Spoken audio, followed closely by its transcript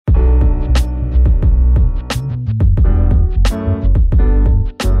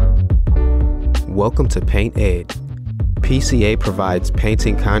Welcome to Paint Ed. PCA provides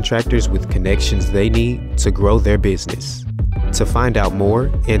painting contractors with connections they need to grow their business. To find out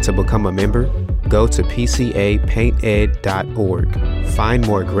more and to become a member, go to pcapainted.org. Find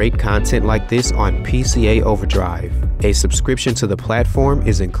more great content like this on PCA Overdrive. A subscription to the platform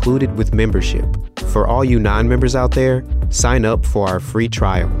is included with membership. For all you non-members out there, sign up for our free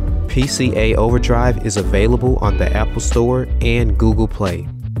trial. PCA Overdrive is available on the Apple Store and Google Play.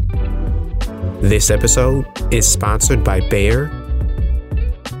 This episode is sponsored by Bayer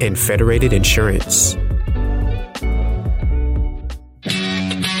and Federated Insurance.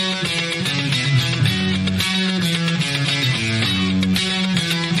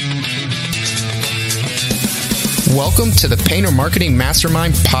 Welcome to the Painter Marketing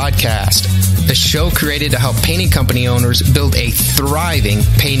Mastermind Podcast, the show created to help painting company owners build a thriving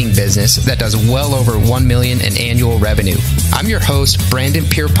painting business that does well over $1 million in annual revenue. I'm your host, Brandon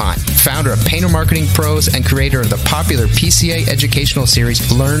Pierpont, founder of Painter Marketing Pros and creator of the popular PCA educational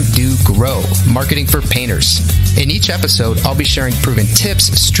series, Learn, Do, Grow, Marketing for Painters. In each episode, I'll be sharing proven tips,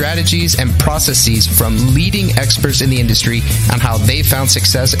 strategies, and processes from leading experts in the industry on how they found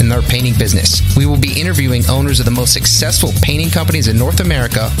success in their painting business. We will be interviewing owners of the most successful painting companies in North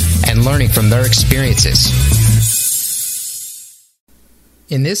America and learning from their experiences.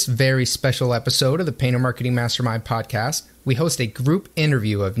 In this very special episode of the Painter Marketing Mastermind Podcast, we host a group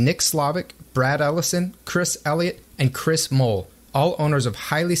interview of Nick Slavik, Brad Ellison, Chris Elliott, and Chris Mole, all owners of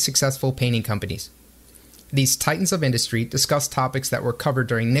highly successful painting companies. These titans of industry discuss topics that were covered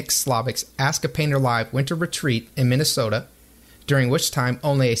during Nick Slavik's Ask a Painter Live winter retreat in Minnesota, during which time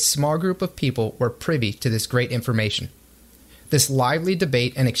only a small group of people were privy to this great information. This lively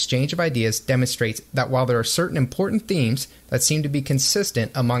debate and exchange of ideas demonstrates that while there are certain important themes that seem to be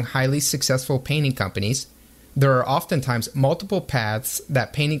consistent among highly successful painting companies, there are oftentimes multiple paths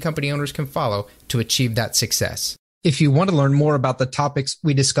that painting company owners can follow to achieve that success. If you want to learn more about the topics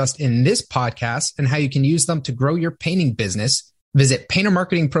we discussed in this podcast and how you can use them to grow your painting business, visit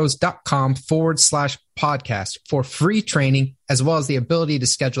paintermarketingpros.com/podcast for free training, as well as the ability to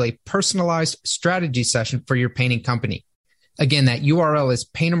schedule a personalized strategy session for your painting company. Again, that URL is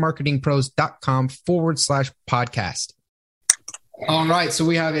paintermarketingpros.com/podcast. All right, so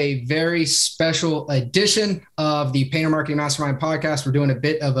we have a very special edition of the Painter Marketing Mastermind Podcast. We're doing a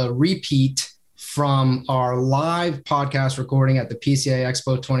bit of a repeat from our live podcast recording at the PCA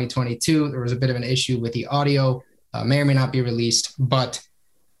Expo 2022. There was a bit of an issue with the audio, may or may not be released, but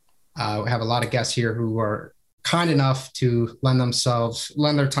we have a lot of guests here who are kind enough to lend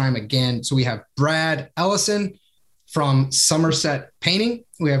their time again. So we have Brad Ellison from Somerset Painting.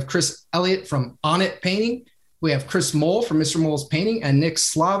 We have Chris Elliott from On It Painting. We have Chris Mole from Mr. Mole's Painting, and Nick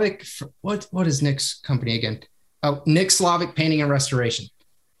Slavik. What is Nick's company again? Oh, Nick Slavik Painting and Restoration.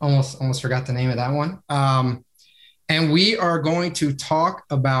 Almost forgot the name of that one. And we are going to talk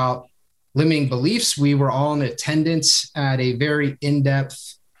about limiting beliefs. We were all in attendance at a very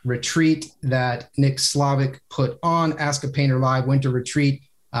in-depth retreat that Nick Slavik put on, Ask a Painter Live Winter Retreat.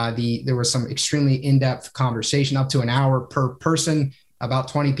 There was some extremely in-depth conversation, up to an hour per person, about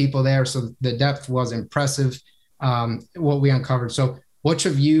 20 people there. So the depth was impressive, what we uncovered. So which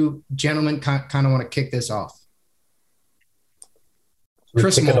of you gentlemen kind of want to kick this off? Should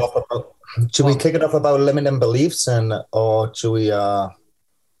we kick it off about limiting beliefs, or should we talk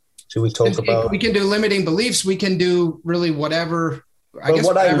about? We can do limiting beliefs. We can do really whatever. Kind of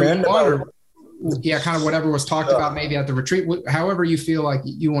whatever was talked about maybe at the retreat. However you feel like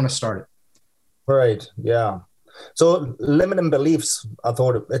you want to start it. Right. Yeah. So limiting beliefs, I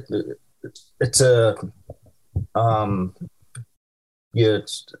thought it's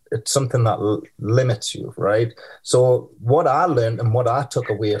something that limits you, right? So what I learned and what I took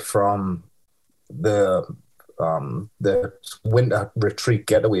away from the winter retreat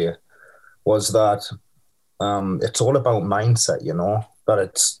getaway was that it's all about mindset, that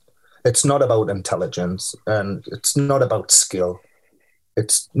it's not about intelligence and it's not about skill.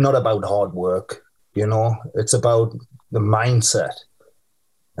 It's not about hard work, it's about the mindset.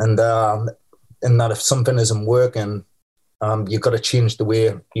 And in that if something isn't working, you've got to change the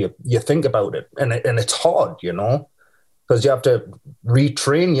way you think about it. And it's hard, because you have to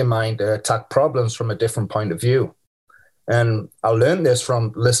retrain your mind to attack problems from a different point of view. And I learned this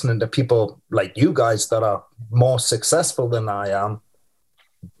from listening to people like you guys that are more successful than I am,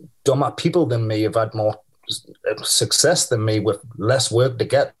 dumber people than me, have had more success than me with less work to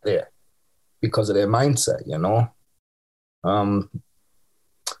get there because of their mindset,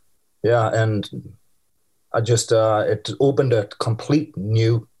 and I just, it opened a complete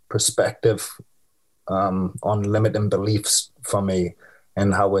new perspective on limiting beliefs for me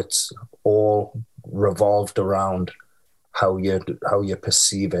and how it's all revolved around how you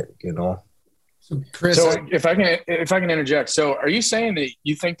perceive it, you know. So Chris, if I can interject, so are you saying that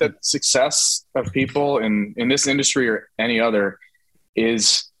you think that success of people in this industry or any other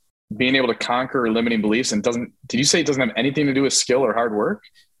is being able to conquer limiting beliefs, and did you say it doesn't have anything to do with skill or hard work?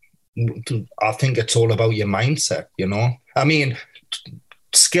 I think it's all about your mindset, you know. I mean,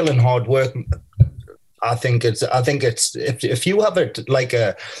 skill and hard work. I think it's if you have a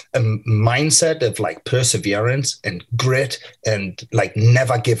mindset of like perseverance and grit and like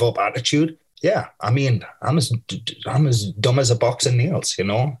never give up attitude. Yeah, I mean, I'm as dumb as a box of nails, you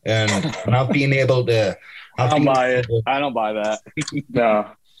know, and I've been able to. I don't buy it. I don't buy that.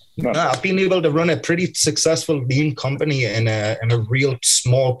 No. I've been able to run a pretty successful lean company in a real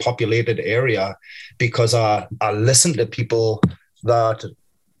small populated area because I listen to people that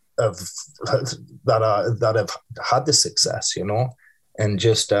have had the success, you know, and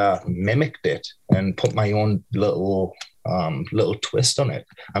just mimicked it and put my own little twist on it.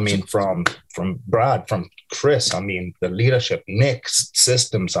 I mean, from Brad, from Chris, I mean, the leadership, Nick,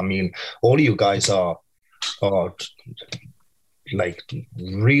 systems. I mean, all you guys are like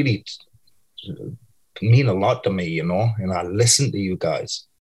really mean a lot to me, you know, and I listen to you guys.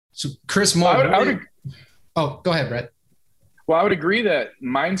 So Chris Moore, go ahead, Brett. Well, I would agree that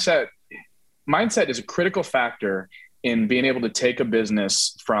mindset is a critical factor in being able to take a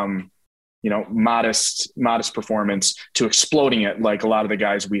business from, you know, modest performance to exploding it like a lot of the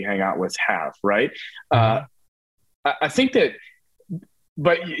guys we hang out with have, right? I think that,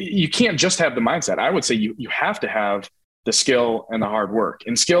 but you can't just have the mindset. I would say you have to have the skill and the hard work.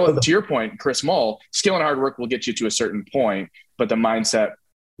 And skill, to your point, Chris Mull, skill and hard work will get you to a certain point, but the mindset,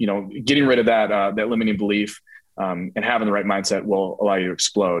 you know, getting rid of that limiting belief and having the right mindset will allow you to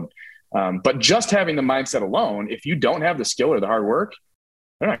explode. But just having the mindset alone, if you don't have the skill or the hard work,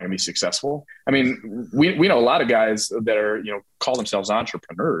 they're not going to be successful. I mean, we know a lot of guys that are, you know, call themselves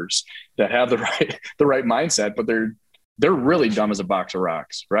entrepreneurs that have the right mindset, but they're really dumb as a box of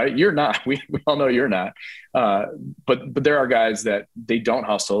rocks, right? You're not. We all know you're not. But there are guys that they don't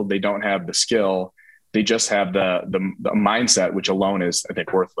hustle, they don't have the skill, they just have the mindset, which alone is, I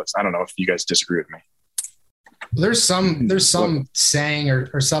think, worthless. I don't know if you guys disagree with me. There's some saying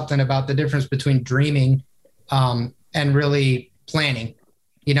or something about the difference between dreaming and really planning,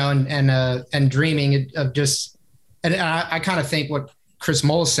 you know, and dreaming of just, and I kind of think what Chris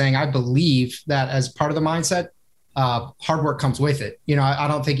Mull is saying, I believe that as part of the mindset, hard work comes with it. You know, I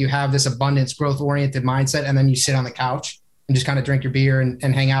don't think you have this abundance, growth oriented mindset, and then you sit on the couch and just kind of drink your beer and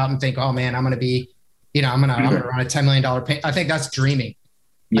hang out and think, oh man, I'm going to be, you know, I'm going to run a $10 million pay. I think that's dreaming.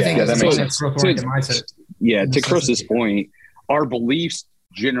 Yeah, I think that makes sense. Growth oriented mindset. Yeah. To Chris's point, our beliefs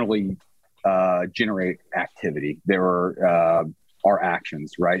generally generate activity. There are our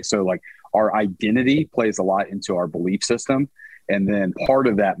actions, right? So like our identity plays a lot into our belief system. And then part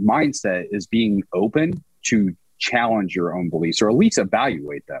of that mindset is being open to challenge your own beliefs, or at least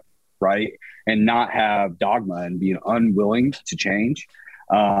evaluate them, right? And not have dogma and being unwilling to change.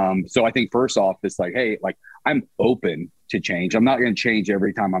 So I think first off, it's like, hey, like I'm open to change. I'm not going to change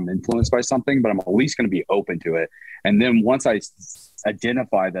every time I'm influenced by something, but I'm at least going to be open to it. And then once I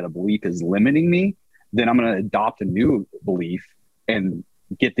identify that a belief is limiting me, then I'm going to adopt a new belief and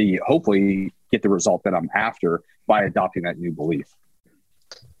hopefully get the result that I'm after by adopting that new belief.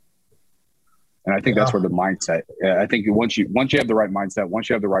 And I think that's where the mindset, I think once you have the right mindset, once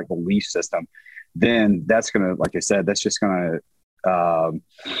you have the right belief system, then that's going to, like I said, that's just going to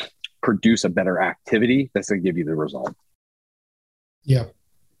produce a better activity that's going to give you the result. Yeah.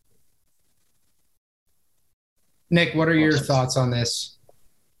 Nick, what are your thoughts on this?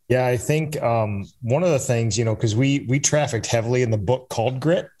 Yeah, I think one of the things, you know, because we trafficked heavily in the book called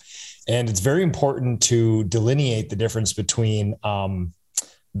Grit, and it's very important to delineate the difference between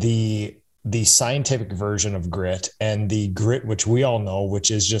the scientific version of grit and the grit, which we all know, which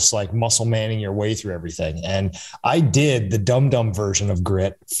is just like muscle manning your way through everything. And I did the dumb version of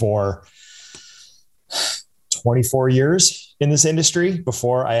grit for 24 years in this industry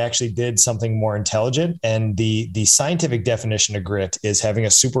before I actually did something more intelligent. And the scientific definition of grit is having a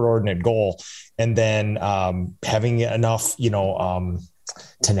superordinate goal and then having enough, you know,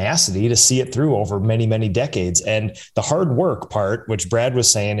 tenacity to see it through over many, many decades. And the hard work part, which Brad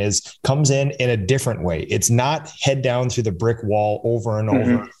was saying, comes in a different way. It's not head down through the brick wall over and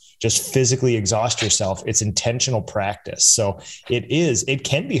over, just physically exhaust yourself. It's intentional practice. So it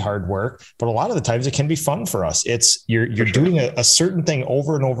can be hard work, but a lot of the times it can be fun for us. It's you're doing a certain thing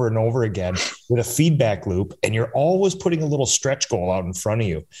over and over and over again with a feedback loop, and you're always putting a little stretch goal out in front of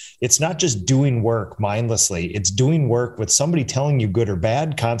you. It's not just doing work mindlessly. It's doing work with somebody telling you good or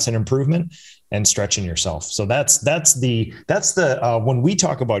bad, constant improvement, and stretching yourself. So that's the when we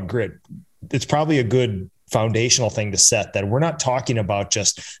talk about grit, it's probably a good foundational thing to set, that we're not talking about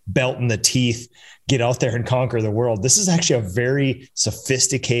just belt in the teeth, get out there and conquer the world. This is actually a very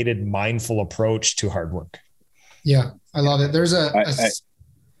sophisticated, mindful approach to hard work. Yeah, I love it. There's I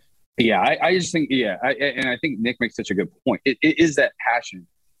just think, and I think Nick makes such a good point. It is that passion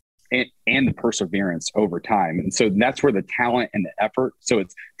and the perseverance over time. And so that's where the talent and the effort. So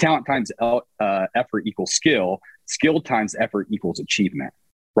it's talent times effort equals skill times effort equals achievement,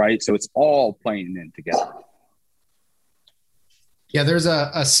 right? So it's all playing in together. Yeah. There's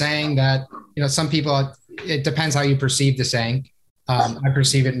a saying that, some people, it depends how you perceive the saying. I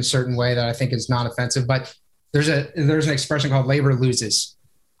perceive it in a certain way that I think is not offensive, but there's an expression called labor loses.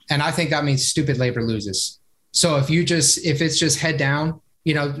 And I think that means stupid labor loses. So if it's just head down,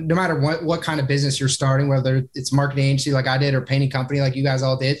 no matter what kind of business you're starting, whether it's marketing agency like I did or painting company like you guys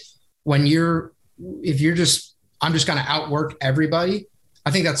all did, I'm just going to outwork everybody. I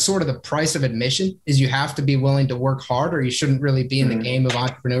think that's sort of the price of admission, is you have to be willing to work hard, or you shouldn't really be in the game of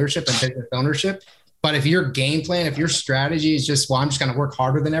entrepreneurship and business ownership. But if your game plan, if your strategy is just, I'm just going to work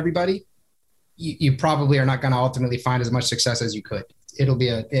harder than everybody, you probably are not going to ultimately find as much success as you could. It'll be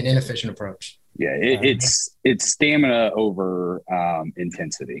an inefficient approach. Yeah, it's stamina over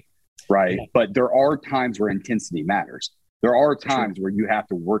intensity, right? Yeah. But there are times where intensity matters. There are times where you have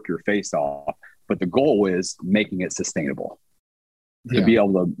to work your face off, but the goal is making it sustainable. To be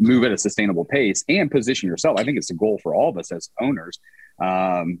able to move at a sustainable pace and position yourself. I think it's a goal for all of us as owners,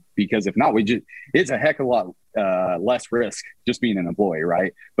 because if not, it's a heck of a lot less risk just being an employee,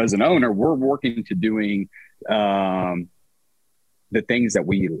 right? But as an owner, we're working to doing the things that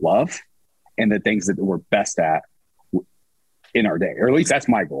we love and the things that we're best at in our day, or at least that's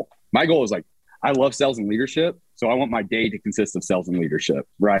my goal. My goal is I love sales and leadership. So I want my day to consist of sales and leadership.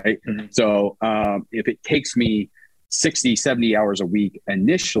 Right. Mm-hmm. So if it takes me 60, 70 hours a week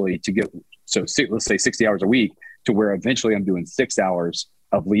initially to get, let's say 60 hours a week to where eventually I'm doing 6 hours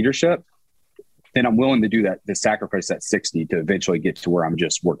of leadership, then I'm willing to do that, to sacrifice that 60 to eventually get to where I'm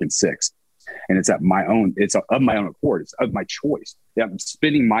just working 6. And it's of my own accord. It's of my choice. I'm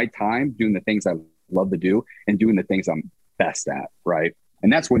spending my time doing the things I love to do and doing the things I'm best at. Right.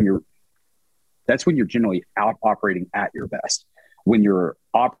 And that's when you're generally out operating at your best. When you're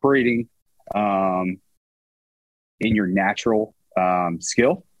operating in your natural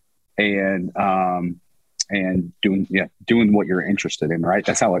skill and doing what you're interested in. Right.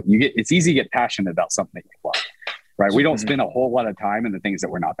 That's how it's easy to get passionate about something that you love. Right. We don't spend a whole lot of time in the things that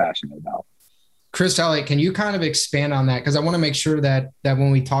we're not passionate about. Chris Elliott, can you kind of expand on that? Because I want to make sure that when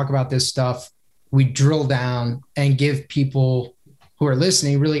we talk about this stuff, we drill down and give people who are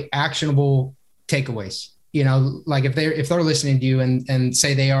listening really actionable takeaways. Like if they're listening to you and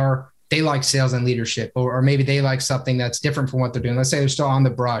say they like sales and leadership, or maybe they like something that's different from what they're doing. Let's say they're still on the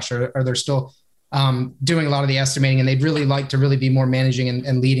brush, or they're still doing a lot of the estimating, and they'd really like to really be more managing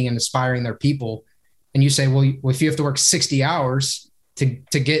and leading and inspiring their people. And you say, well, if you have to work 60 hours to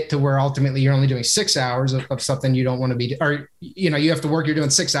get to where ultimately you're only doing 6 hours of something you don't want to be, or, you have to work, you're doing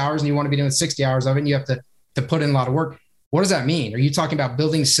 6 hours and you want to be doing 60 hours of it, and you have to put in a lot of work. What does that mean? Are you talking about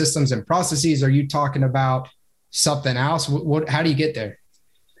building systems and processes? Are you talking about something else? How do you get there?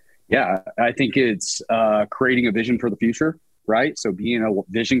 Yeah, I think it's creating a vision for the future, right? So being a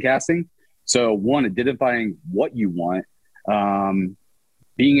vision casting. So one, identifying what you want,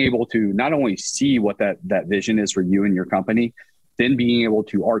 being able to not only see what that vision is for you and your company, then being able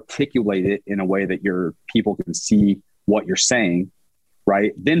to articulate it in a way that your people can see what you're saying,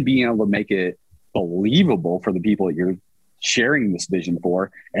 right? Then being able to make it believable for the people that you're sharing this vision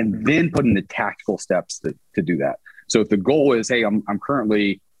for, and then putting the tactical steps to do that. So if the goal is, hey, I'm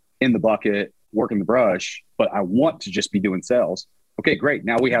currently in the bucket, working the brush, but I want to just be doing sales. Okay, great.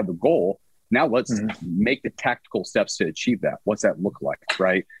 Now we have the goal. Now let's make the tactical steps to achieve that. What's that look like,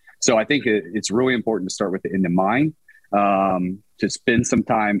 right? So I think it's really important to start with the end in mind, to spend some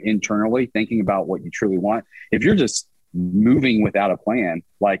time internally thinking about what you truly want. If you're just moving without a plan,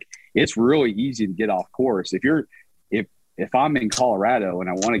 it's really easy to get off course. If I'm in Colorado and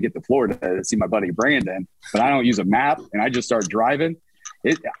I want to get to Florida to see my buddy Brandon, but I don't use a map and I just start driving,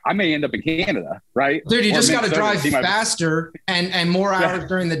 I may end up in Canada, right? Dude, you just got to drive faster and more hours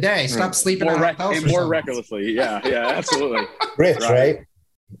during the day. Stop sleeping more recklessly. Yeah, absolutely. Rich, right?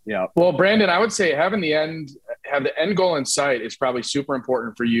 Yeah. Well, Brandon, I would say have the end goal in sight is probably super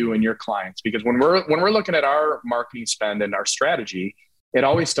important for you and your clients, because when we're looking at our marketing spend and our strategy, it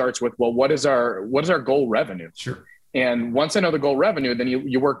always starts with, well, what is our goal revenue? Sure. And once I know the goal revenue, then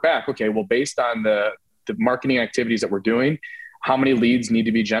you work back. Okay, well, based on the marketing activities that we're doing, how many leads need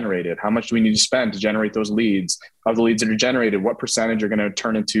to be generated? How much do we need to spend to generate those leads? Of the leads that are generated, what percentage are going to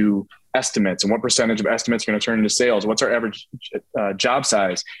turn into estimates, and what percentage of estimates are going to turn into sales? What's our average job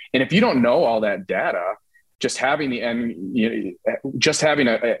size? And if you don't know all that data, just having an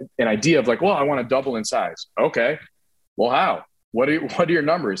idea of like, well, I want to double in size. Okay, well, how? What are your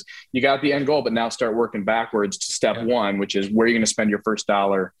numbers? You got the end goal, but now start working backwards to step one, which is where you're going to spend your first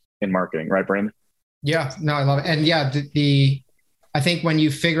dollar in marketing, right, Brandon? Yeah, no, I love it. And yeah, I think when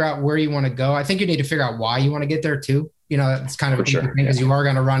you figure out where you want to go, I think you need to figure out why you want to get there too. You know, that's kind of a thing, because you are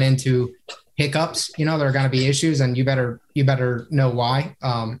going to run into hiccups. You know, there are going to be issues, and you better know why,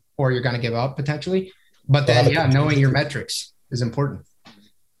 or you're going to give up potentially. But then, knowing your metrics is important.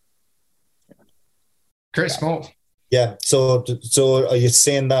 Chris Moll. Yeah. So are you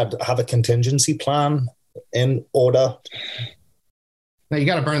saying that have a contingency plan in order? No, you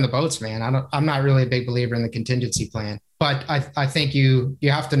got to burn the boats, man. I'm not really a big believer in the contingency plan, but I think you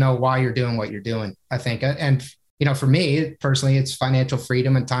have to know why you're doing what you're doing. I think, and you know, for me personally, it's financial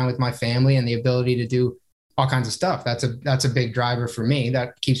freedom and time with my family and the ability to do all kinds of stuff. That's a big driver for me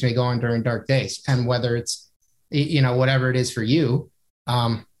that keeps me going during dark days. And whether it's, you know, whatever it is for you,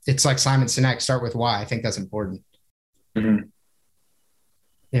 it's like Simon Sinek, start with why. I think that's important. Mm-hmm.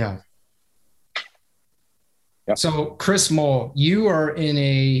 Yeah. So Chris Moll, you are in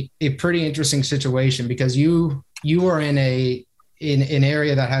a pretty interesting situation, because you are in an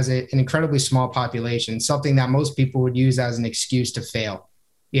area that has an incredibly small population, something that most people would use as an excuse to fail.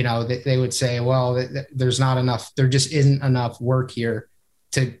 You know, they would say, well, there's not enough, there just isn't enough work here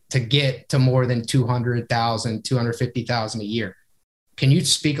to get to more than 200,000, 250,000 a year. Can you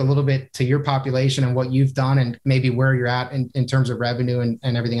speak a little bit to your population and what you've done, and maybe where you're at in terms of revenue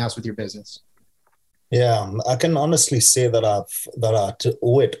and everything else with your business? Yeah, I can honestly say that I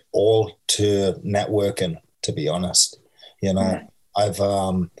owe it all to networking, to be honest. You know, I've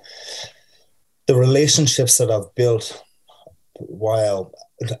the relationships that I've built while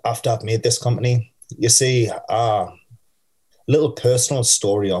after I've made this company. You see, little personal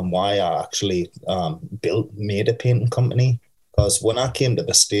story on why I actually made a painting company. Because when I came to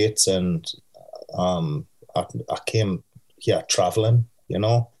the States and I came here traveling, you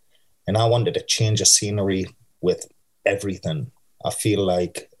know, and I wanted to change the scenery with everything. I feel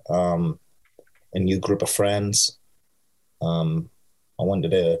like a new group of friends. I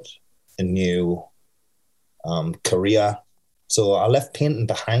wanted a new career. So I left painting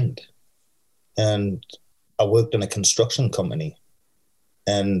behind, and I worked in a construction company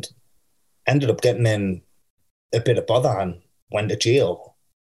and ended up getting in a bit of bother and went to jail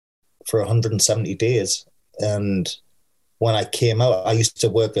for 170 days. And when I came out, I used to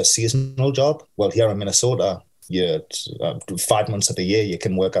work a seasonal job. Well, here in Minnesota, 5 months of the year you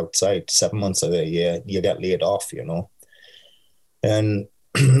can work outside. 7 months of the year you get laid off, you know. And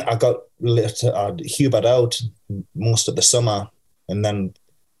I got Hubered out most of the summer, and then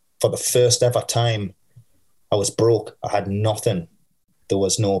for the first ever time, I was broke. I had nothing. There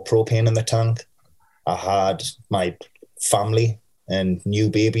was no propane in the tank. I had my family and new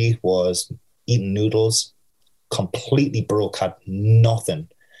baby was eating noodles, completely broke, had nothing.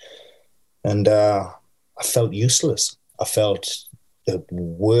 And I felt useless. I felt the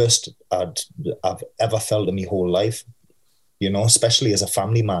worst I've ever felt in my whole life, you know, especially as a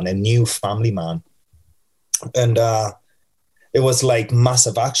family man, a new family man. And it was like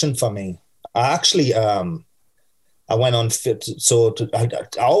massive action for me. I actually, I went on fit. So I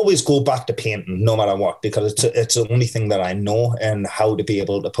always go back to painting no matter what, because it's the only thing that I know and how to be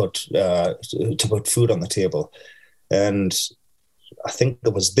able to put food on the table. And I think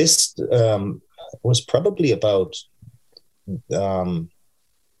there was this, it was probably about, I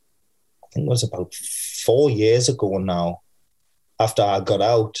think it was about 4 years ago now, after I got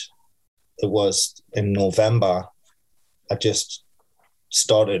out. It was in November. I just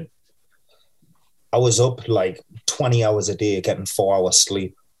started, I was up like 20 hours a day, getting 4 hours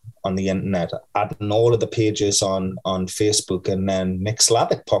sleep on the internet, adding all of the pages on Facebook, and then Nick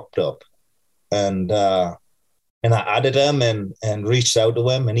Slavic popped up. And I added him and reached out to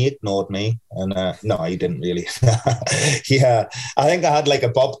him, and he ignored me. And no, he didn't really. Yeah, I think I had like a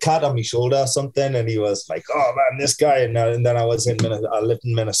bobcat on my shoulder or something, and he was like, "Oh man, this guy." And then I lived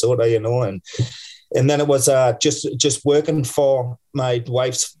in Minnesota, you know, and And then it was just working for my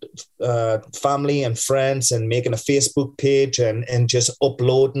wife's family and friends and making a Facebook page and just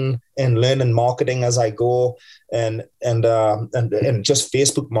uploading and learning marketing as I go and just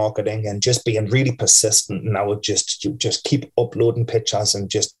Facebook marketing and just being really persistent. And I would just keep uploading pictures and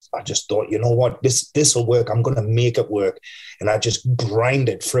I just thought, you know what, this will work. I'm going to make it work. And I just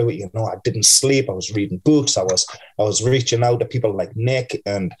grinded through it. You know, I didn't sleep. I was reading books. I was reaching out to people like Nick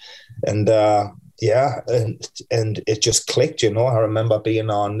and it just clicked. You know, I remember being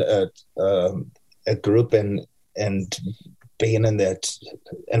on a group and being in that,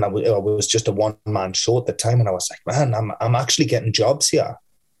 and I was just a one-man show at the time, and I was like, man, I'm actually getting jobs here,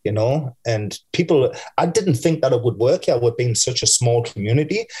 you know. And people, I didn't think that it would work here. We're being such a small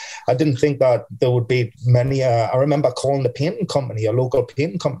community. I didn't think that there would be many. I remember calling the painting company, a local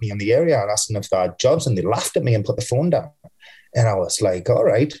painting company in the area, and asking if they had jobs, and they laughed at me and put the phone down. And I was like, all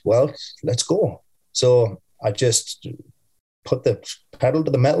right, well, let's go. So I just put the pedal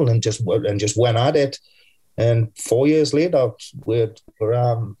to the metal and just went at it. And 4 years later, we're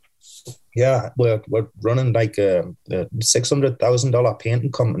running like a $600,000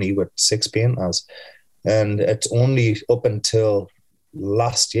 painting company with 6 painters. And it's only up until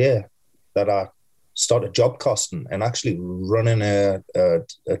last year that I started job costing and actually running a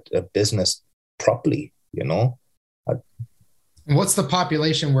business properly, you know. And what's the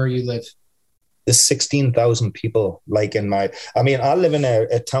population where you live? There's 16,000 people. Like I live in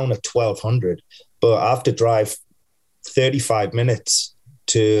a town of 1,200, but I have to drive 35 minutes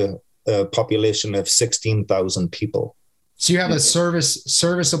to a population of 16,000 people. So you have a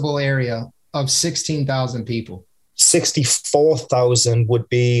serviceable area of 16,000 people. 64,000 would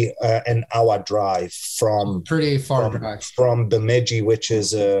be an hour drive from pretty far drive from Bemidji, which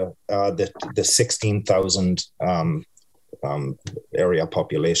is the 16,000 area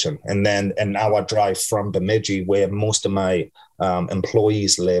population, and then an hour drive from Bemidji, where most of my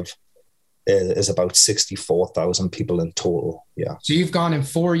employees live, is about 64,000 people in total. Yeah. So you've gone in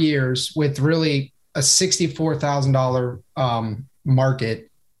 4 years with really a $64,000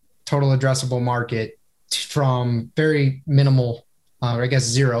 market, total addressable market, from very minimal, I guess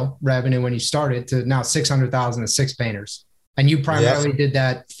zero revenue when you started, to now 600,000 to 6 painters. And you primarily did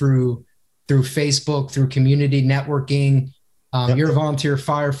that through Facebook, through community networking. You're a volunteer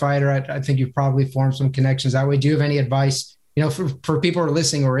firefighter. I think you've probably formed some connections that way. Do you have any advice, you know, for people who are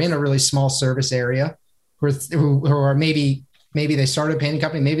listening who are in a really small service area, who are maybe they started a painting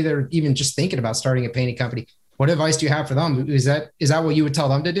company, maybe they're even just thinking about starting a painting company? What advice do you have for them? Is that what you would tell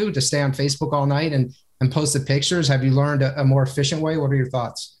them to do, to stay on Facebook all night and post the pictures? Have you learned a more efficient way? What are your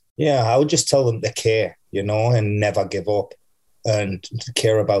thoughts? Yeah, I would just tell them to care, you know, and never give up, and to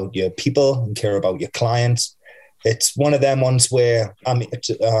care about your people and care about your clients. It's one of them ones where, I'll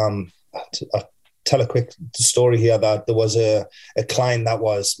tell a quick story here, that there was a client that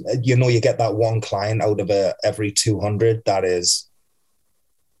was, you know, you get that one client out of every 200 that is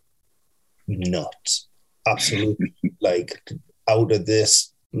nuts, absolutely like out of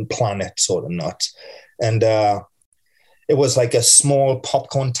this planet sort of nuts. And it was like a small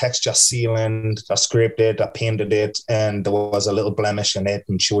popcorn texture ceiling. I scraped it, I painted it, and there was a little blemish in it.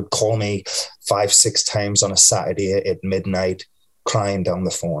 And she would call me 5-6 times on a Saturday at midnight, crying down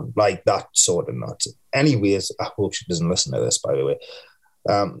the phone, like that sort of nuts. Anyways, I hope she doesn't listen to this, by the way.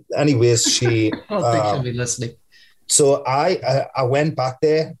 Anyways, she... I don't think she'll be listening. So I went back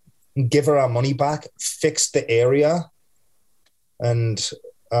there, give her our money back, fixed the area, and...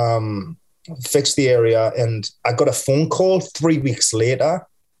 fixed the area, and I got a phone call 3 weeks later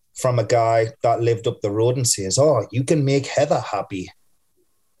from a guy that lived up the road and says, "Oh, you can make Heather happy,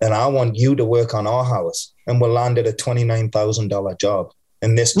 and I want you to work on our house." And we landed a $29,000 job.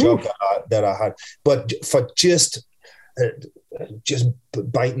 And this job that I had, but for just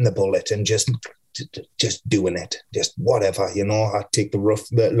biting the bullet and just doing it, just whatever, you know. I take the rough,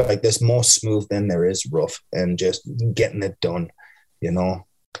 like there's more smooth than there is rough, and just getting it done, you know.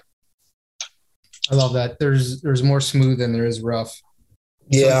 I love that. There's more smooth than there is rough.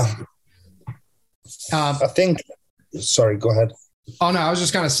 Yeah. I think, sorry, go ahead. Oh no, I was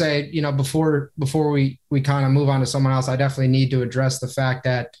just going to say, you know, before we kind of move on to someone else, I definitely need to address the fact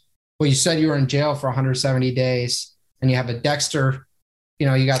that, well, you said you were in jail for 170 days and you have a Dexter, you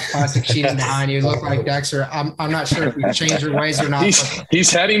know, you got plastic sheeting behind you. You look like Dexter. I'm not sure if you changed your ways or not.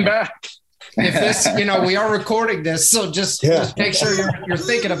 He's heading back. If this, you know, we are recording this, so just make sure you're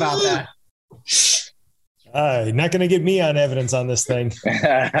thinking about that. You're not going to get me on evidence on this thing.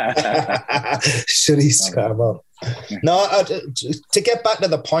 Should he scam up? No, to get back to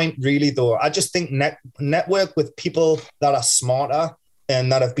the point, really, though, I just think network with people that are smarter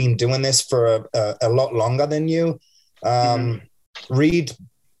and that have been doing this for a lot longer than you.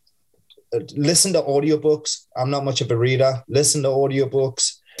 Listen to audiobooks. I'm not much of a reader. Listen to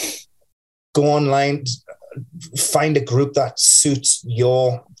audiobooks. Go online, find a group that suits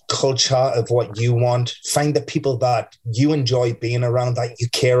your culture of what you want. Find the people that you enjoy being around, that you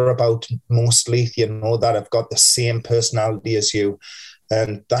care about mostly, that have got the same personality as you.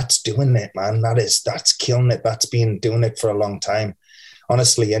 And that's doing it, man. That's killing it. That's been doing it for a long time,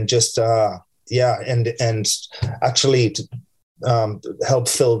 honestly. And just, and actually help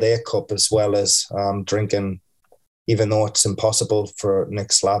fill their cup as well as drinking. Even though it's impossible for Nick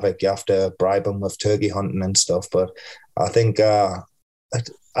Slavik, you have to bribe him with turkey hunting and stuff. But I think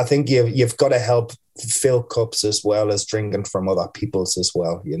you've got to help fill cups as well as drinking from other people's as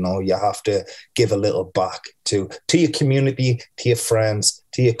well. You have to give a little back to your community, to your friends,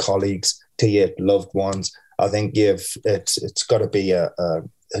 to your colleagues, to your loved ones. I think it's got to be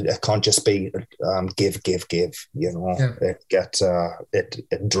it can't just be give. It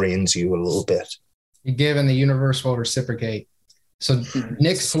drains you a little bit. You give and the universe will reciprocate. So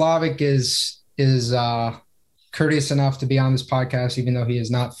Nick Slavik is courteous enough to be on this podcast, even though he is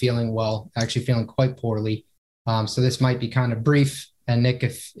not feeling well, actually feeling quite poorly. So this might be kind of brief. And Nick,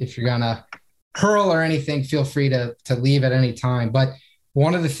 if you're gonna hurl or anything, feel free to leave at any time. But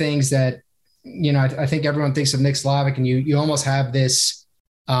one of the things that, I think everyone thinks of Nick Slavik, and you almost have this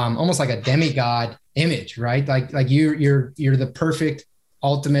almost like a demigod image, right? Like you're the perfect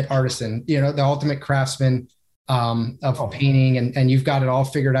ultimate artisan, the ultimate craftsman of painting, and you've got it all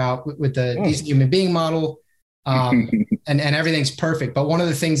figured out with the decent human being model, and everything's perfect. But one of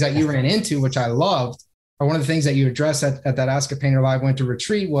the things that you ran into, which I loved, or one of the things that you addressed at that Ask a Painter Live Winter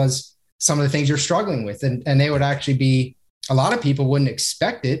Retreat, was some of the things you're struggling with, and they would actually be, a lot of people wouldn't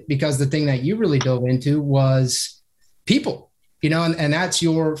expect it, because the thing that you really dove into was people. And that's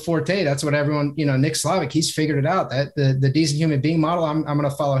your forte. That's what everyone, Nick Slavik, he's figured it out, that the decent human being model, I'm going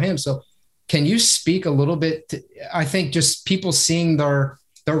to follow him. So can you speak a little bit to, I think, just people seeing their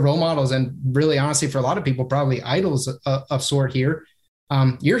role models, and really honestly, for a lot of people, probably idols of sort here.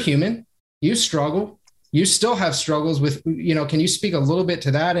 You're human, you struggle, you still have struggles with, can you speak a little bit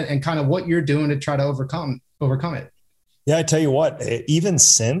to that and kind of what you're doing to try to overcome it? Yeah, I tell you what, even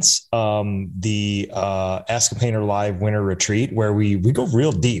since the Ask a Painter Live Winter Retreat, where we go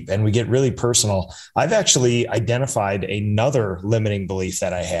real deep and we get really personal, I've actually identified another limiting belief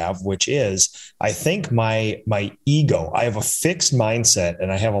that I have, which is, I think my ego. I have a fixed mindset,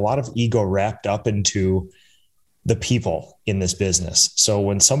 and I have a lot of ego wrapped up into the people in this business. So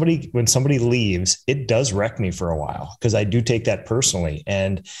when somebody leaves, it does wreck me for a while, because I do take that personally.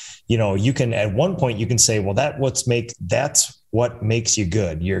 And, you can, at one point you can say, well, that's what makes you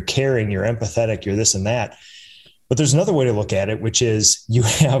good. You're caring, you're empathetic, you're this and that. But there's another way to look at it, which is you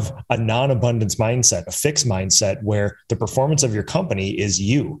have a non-abundance mindset, a fixed mindset, where the performance of your company is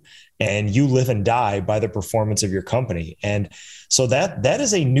you, and you live and die by the performance of your company. And so that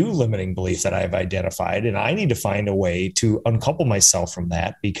is a new limiting belief that I've identified. And I need to find a way to uncouple myself from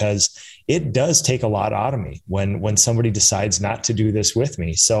that, because it does take a lot out of me when somebody decides not to do this with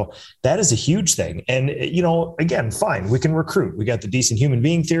me. So that is a huge thing. And, again, fine, we can recruit. We got the decent human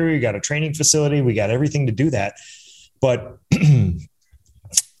being theory. We got a training facility. We got everything to do that. But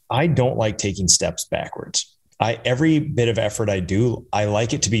I don't like taking steps backwards. Every bit of effort I do, I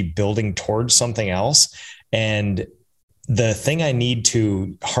like it to be building towards something else. And the thing I need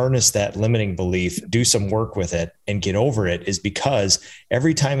to harness that limiting belief, do some work with it, and get over it, is because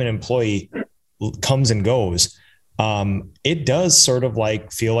every time an employee comes and goes, it does sort of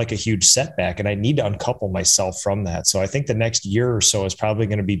feel like a huge setback, and I need to uncouple myself from that. So I think the next year or so is probably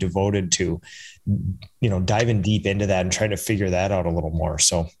going to be devoted to, diving deep into that and trying to figure that out a little more.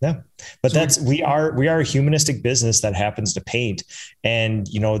 So, yeah, but we are a humanistic business that happens to paint. And,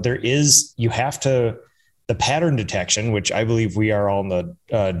 the pattern detection, which I believe we are all in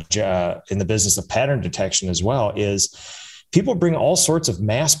the business of pattern detection as well, is people bring all sorts of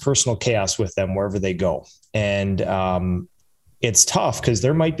mass personal chaos with them wherever they go. And it's tough, because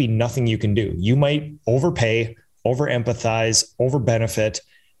there might be nothing you can do. You might overpay, over empathize, over benefit,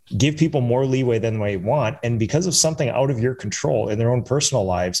 give people more leeway than they want. And because of something out of your control in their own personal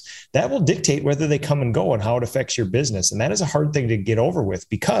lives, that will dictate whether they come and go and how it affects your business. And that is a hard thing to get over with,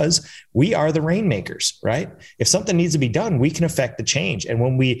 because we are the rainmakers, right? If something needs to be done, we can affect the change. And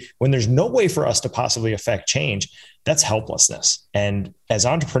when there's no way for us to possibly affect change, that's helplessness. And as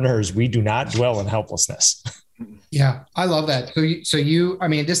entrepreneurs, we do not dwell in helplessness. Yeah, I love that.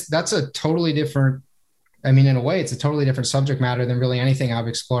 That's a totally different, in a way, it's a totally different subject matter than really anything I've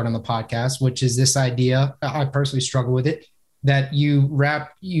explored on the podcast, which is this idea. I personally struggle with it. that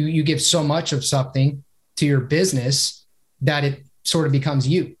you give so much of something to your business that it sort of becomes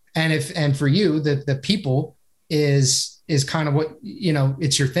you. And for you, the people is kind of what,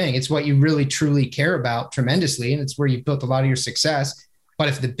 it's your thing. It's what you really truly care about tremendously. And it's where you've built a lot of your success. But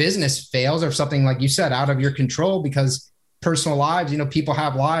if the business fails or something, like you said, out of your control, because personal lives, people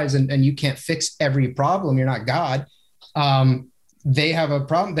have lives and you can't fix every problem. You're not God. They have a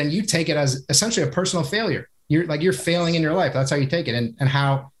problem. Then you take it as essentially a personal failure. You're failing in your life. That's how you take it.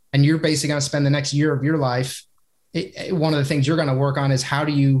 And you're basically going to spend the next year of your life. One of the things you're going to work on is how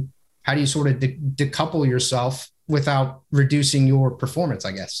do you sort of decouple yourself without reducing your performance,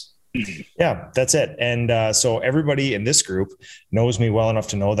 I guess. Yeah, that's it. And so everybody in this group knows me well enough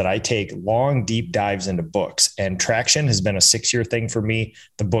to know that I take long, deep dives into books, and Traction has been a 6-year thing for me.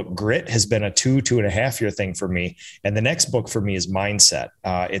 The book Grit has been a 2.5 year thing for me. And the next book for me is Mindset.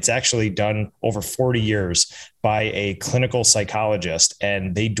 It's actually done over 40 years by a clinical psychologist,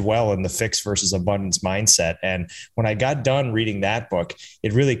 and they dwell in the fixed versus abundance mindset. And when I got done reading that book,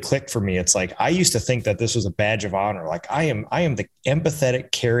 it really clicked for me. It's like, I used to think that this was a badge of honor. Like I am the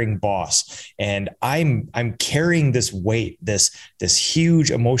empathetic, caring boss, and I'm carrying this weight, this huge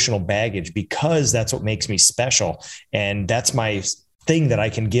emotional baggage, because that's what makes me special. And that's my thing that I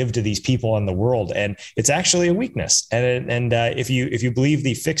can give to these people in the world. And it's actually a weakness. And if you believe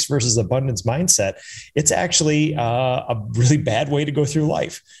the fixed versus abundance mindset, it's actually a really bad way to go through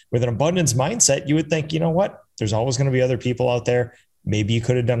life. With an abundance mindset, you would think, you know what, there's always going to be other people out there. Maybe you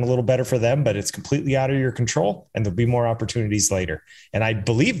could have done a little better for them, but it's completely out of your control, and there'll be more opportunities later. And I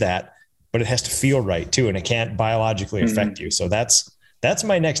believe that, but it has to feel right too. And it can't biologically affect you. So that's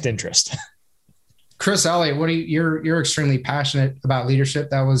my next interest. Chris Elliott, you're extremely passionate about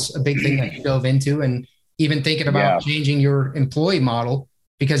leadership. That was a big thing that you dove into, and even thinking about changing your employee model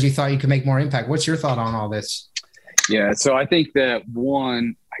because you thought you could make more impact. What's your thought on all this? Yeah. So I think that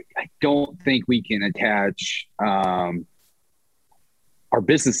I don't think we can attach, our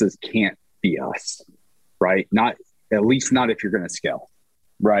businesses can't be us, right? At least not if you're going to scale.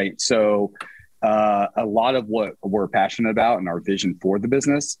 Right. So, a lot of what we're passionate about and our vision for the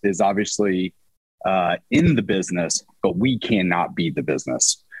business is obviously, in the business, but we cannot be the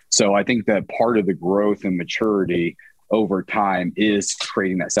business. So I think that part of the growth and maturity over time is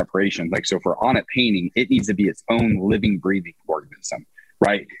creating that separation. Like, so for Onnit Painting, it needs to be its own living, breathing organism,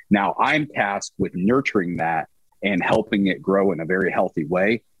 right? Now I'm tasked with nurturing that and helping it grow in a very healthy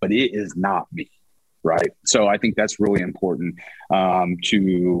way, but it is not me, right? So I think that's really important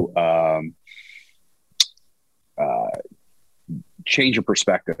to change your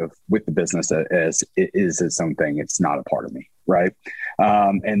perspective with the business as it is its own thing. It's not a part of me, right?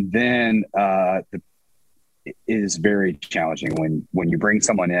 And then it is very challenging when you bring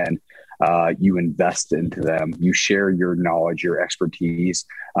someone in, you invest into them, you share your knowledge, your expertise,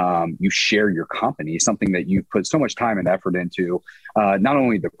 you share your company, something that you've put so much time and effort into, not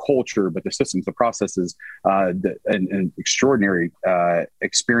only the culture, but the systems, the processes, an extraordinary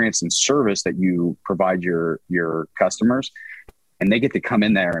experience and service that you provide your customers. And they get to come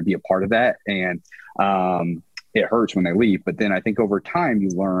in there and be a part of that. And it hurts when they leave. But then I think over time, you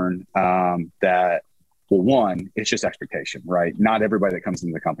learn that, well, one, it's just expectation, right? Not everybody that comes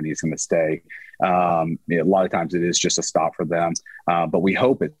into the company is going to stay. A lot of times it is just a stop for them. But we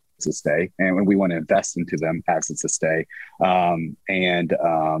hope it's a stay. And we want to invest into them as it's a stay. But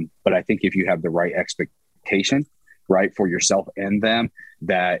I think if you have the right expectation, right, for yourself and them,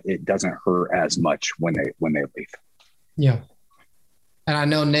 that it doesn't hurt as much when they leave. Yeah. And I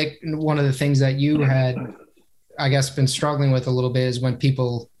know, Nick, one of the things that you had, I guess, been struggling with a little bit is when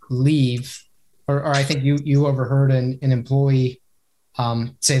people leave, or I think you overheard an employee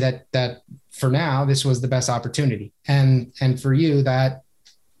say that for now, this was the best opportunity. And for you, that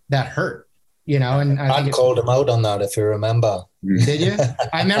hurt, and I think called him out on that, if you remember. Did you?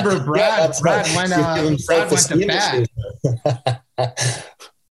 I remember Brad went to bat.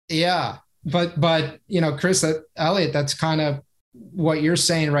 Yeah. But Chris Elliott, that's kind of what you're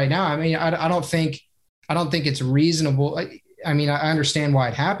saying right now. I mean, I don't think it's reasonable. I mean, I understand why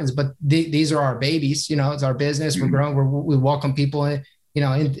it happens, but these are our babies, it's our business. We're growing. We welcome people in,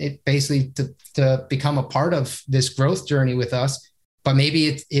 basically to become a part of this growth journey with us. But maybe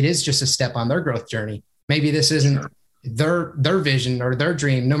it is just a step on their growth journey. Maybe this isn't their vision or their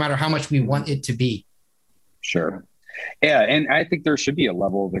dream, no matter how much we want it to be. Sure. Yeah. And I think there should be a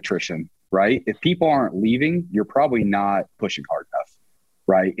level of attrition, right? If people aren't leaving, you're probably not pushing hard enough,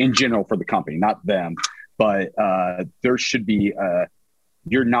 right? In general for the company, not them, but there should be,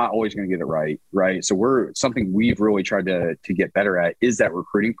 you're not always going to get it right? So something we've really tried to get better at is that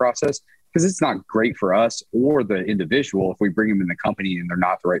recruiting process, because it's not great for us or the individual if we bring them in the company and they're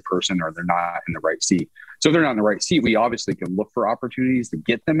not the right person or they're not in the right seat. So if they're not in the right seat, we obviously can look for opportunities to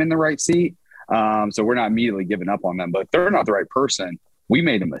get them in the right seat. So we're not immediately giving up on them, but if they're not the right person, we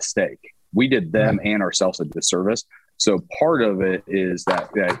made a mistake. We did them and ourselves a disservice. So part of it is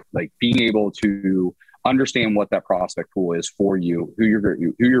that like being able to understand what that prospect pool is for you, who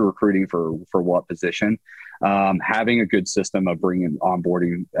you're recruiting for what position, having a good system of bringing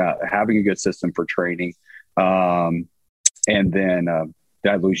onboarding, having a good system for training. And then,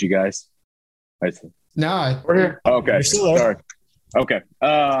 did I lose you guys? No, We're here. Okay. Sorry. Okay.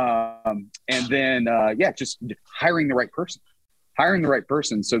 And then, just hiring the right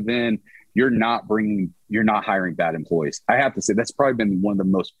person. So then you're not hiring bad employees. I have to say that's probably been one of the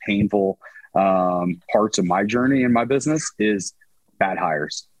most painful parts of my journey in my business is bad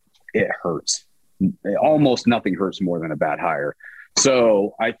hires. It hurts. Almost nothing hurts more than a bad hire.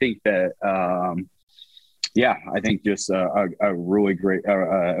 So I think that, I think just a really great,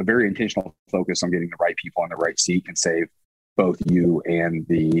 a very intentional focus on getting the right people on the right seat can save both you and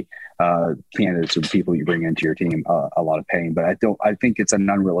the candidates or people you bring into your team a lot of pain. But I think it's an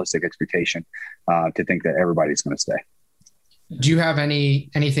unrealistic expectation to think that everybody's going to stay. Do you have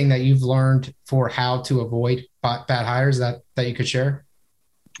anything that you've learned for how to avoid bad hires that you could share?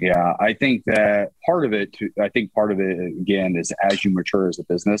 Yeah, I think that part of it again is as you mature as a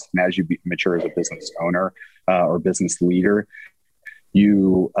business and as you mature as a business owner or business leader,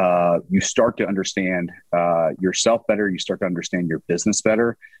 you start to understand yourself better. You start to understand your business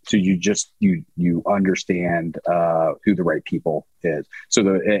better. So you understand who the right people is.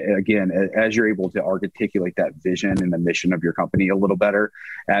 So again, as you're able to articulate that vision and the mission of your company a little better,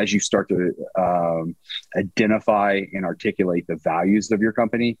 as you start to identify and articulate the values of your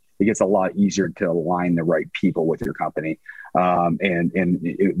company, it gets a lot easier to align the right people with your company, and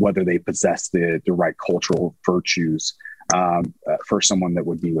whether they possess the right cultural virtues. For someone that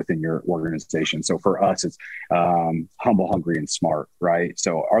would be within your organization. So for us, it's humble, hungry, and smart, right?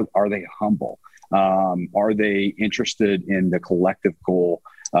 So are they humble? Are they interested in the collective goal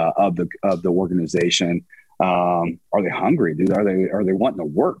of the organization? Are they hungry? Are they wanting to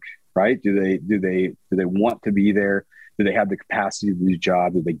work? Right? Do they want to be there? Do they have the capacity to do the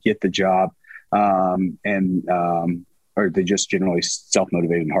job? Do they get the job? Or are they just generally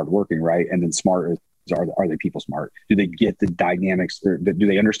self-motivated and hardworking? Right? And then smart is, are they people smart? Do they get the dynamics? Do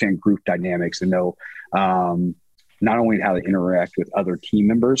they understand group dynamics and know not only how to interact with other team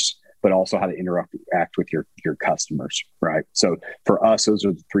members, but also how to interact with your customers, right? So for us, those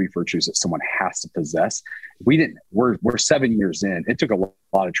are the three virtues that someone has to possess. We're 7 years in. It took a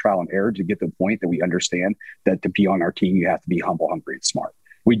lot of trial and error to get to the point that we understand that to be on our team, you have to be humble, hungry, and smart.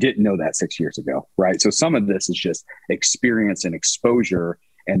 We didn't know that 6 years ago, right? So some of this is just experience and exposure,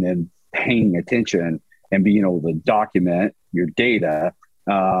 and then paying attention and being able to document your data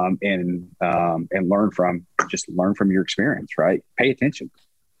and learn from your experience, right? Pay attention.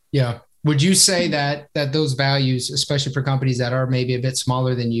 Yeah. Would you say that those values, especially for companies that are maybe a bit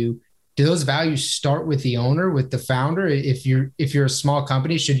smaller than you, do those values start with the owner, with the founder? If you're a small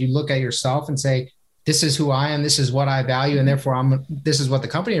company, should you look at yourself and say, this is who I am, this is what I value, and therefore this is what the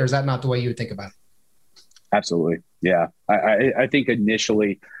company, or is that not the way you would think about it? Absolutely. Yeah. I think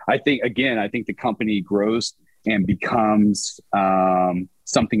initially, I think the company grows and becomes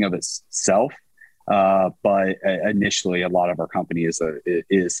something of itself. But initially, a lot of our company is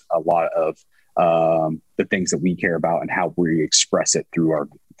a lot of the things that we care about and how we express it through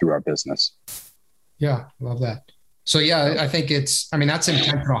our business. Yeah. Love that. So yeah, I think that's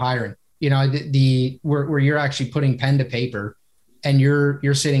intentional hiring, where you're actually putting pen to paper and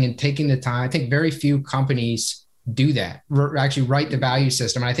you're sitting and taking the time. I think very few companies do that, actually write the value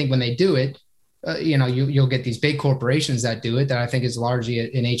system. And I think when they do it, you'll get these big corporations that do it, that I think is largely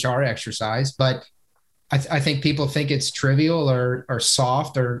an HR exercise. But I think people think it's trivial or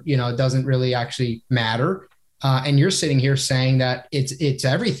soft, or, it doesn't really actually matter. And you're sitting here saying that it's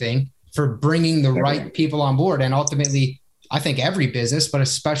everything for bringing the right people on board. And ultimately, I think every business, but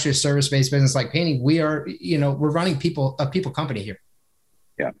especially a service-based business like painting, we're running a people company here.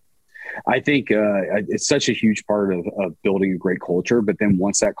 Yeah. I think it's such a huge part of building a great culture. But then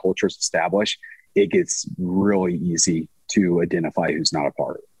once that culture is established, it gets really easy to identify who's not a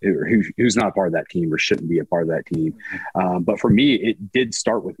part of that team or shouldn't be a part of that team. But for me, it did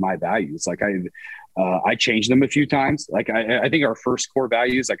start with my values. Like I changed them a few times. Like I think our first core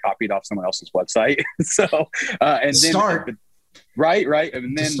values, I copied off someone else's website. So, and start. Then, right.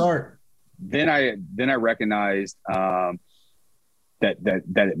 And then start. Then I recognized, that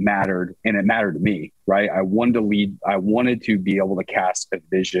it mattered, and it mattered to me, right? I wanted to lead. I wanted to be able to cast a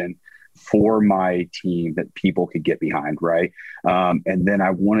vision for my team that people could get behind, right? And then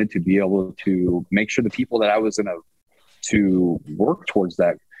I wanted to be able to make sure the people that I was going to work towards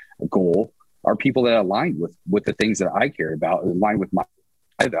that goal are people that align with the things that I care about, align with my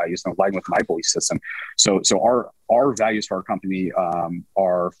values, and align with my belief system. So our values for our company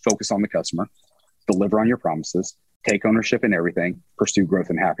are focus on the customer, deliver on your promises, take ownership in everything, pursue growth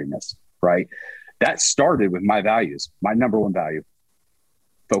and happiness, right? That started with my values. My number one value,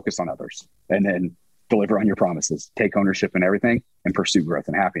 focus on others, and then deliver on your promises, take ownership in everything, and pursue growth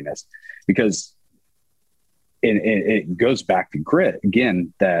and happiness. Because it goes back to grit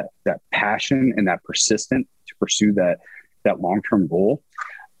again, that passion and that persistent to pursue that long-term goal.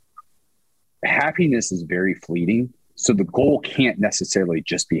 Happiness is very fleeting. So the goal can't necessarily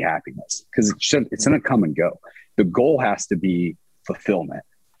just be happiness, because it's going to come and go. The goal has to be fulfillment,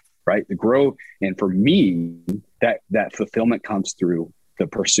 right? The growth. And for me, that fulfillment comes through the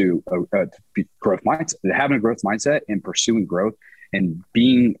pursuit of growth mindset, having a growth mindset and pursuing growth, and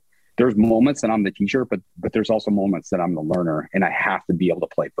there's moments that I'm the teacher, but there's also moments that I'm the learner, and I have to be able to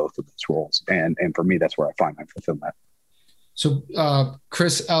play both of those roles. And for me, that's where I find my fulfillment. So,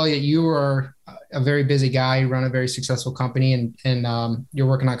 Chris Elliott, you are a very busy guy. You run a very successful company, and you're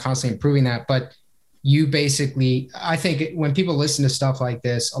working on constantly improving that. But you basically, I think, when people listen to stuff like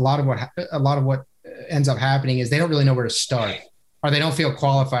this, a lot of what ends up happening is they don't really know where to start, or they don't feel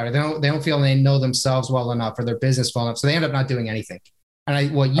qualified, or they don't feel they know themselves well enough, or their business well enough. So they end up not doing anything.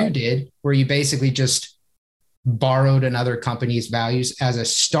 And what you did, where you basically just borrowed another company's values as a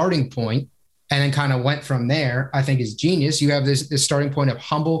starting point, and then kind of went from there, I think is genius. You have this starting point of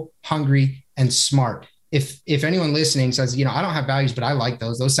humble, hungry, and smart. If anyone listening says, I don't have values, but I like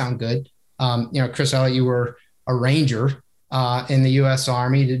those. Those sound good. Chris Elliott, you were a Ranger in the U.S.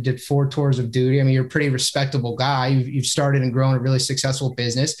 Army, did 4 tours of duty. I mean, you're a pretty respectable guy. You've started and grown a really successful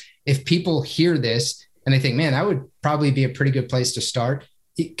business. If people hear this and they think, man, that would probably be a pretty good place to start,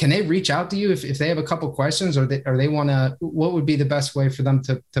 can they reach out to you if they have a couple of questions, or they want to? What would be the best way for them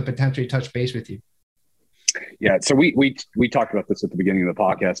to potentially touch base with you? Yeah, so we talked about this at the beginning of the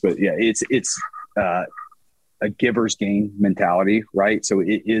podcast, but yeah, it's a giver's gain mentality, right? So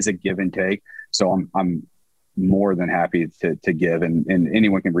it is a give and take. So I'm more than happy to give, and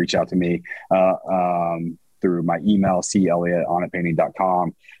anyone can reach out to me through my email,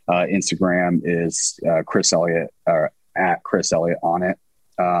 celliott@onnitpainting.com. Instagram is Chris Elliott, or at Chris Elliott on it.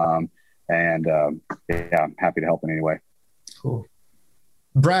 I'm happy to help in any way. Cool.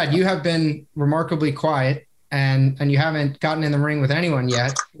 Brad, you have been remarkably quiet, and you haven't gotten in the ring with anyone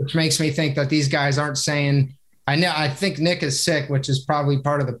yet, which makes me think that these guys aren't saying, I think Nick is sick, which is probably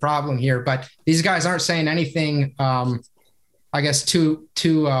part of the problem here, but these guys aren't saying anything, I guess, too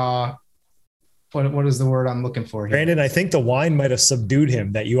what is the word I'm looking for here? Brandon, I think the wine might have subdued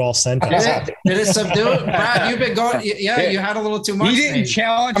him that you all sent us. Did it subdue it? Brad, you've been going, you had a little too much. He didn't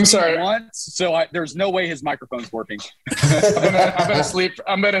challenge me once, so there's no way his microphone's working. I'm gonna sleep.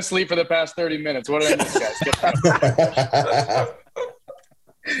 I'm gonna sleep for the past 30 minutes. What did I miss, guys?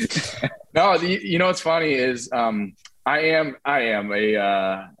 No, what's funny is I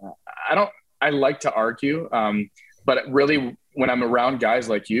like to argue, but really when I'm around guys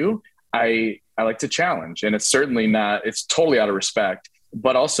like you, I like to challenge, and it's certainly not, it's totally out of respect,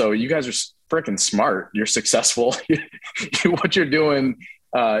 but also you guys are freaking smart. You're successful. What you're doing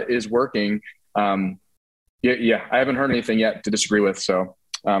is working. I haven't heard anything yet to disagree with. So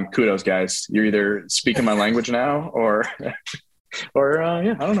kudos, guys. You're either speaking my language now or I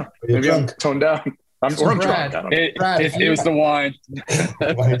don't know. Maybe I'm toned down. I'm drunk. I don't know. It was the wine.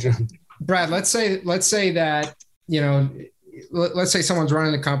 Brad, let's say that, let's say someone's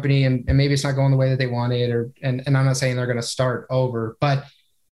running a company and maybe it's not going the way that they wanted, and I'm not saying they're going to start over, but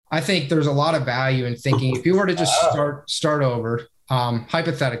I think there's a lot of value in thinking, if you were to just start over,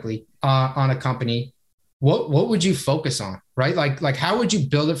 hypothetically, on a company, what would you focus on, right? Like how would you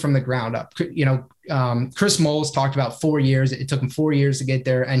build it from the ground up? Chris Moles talked about 4 years. It took him 4 years to get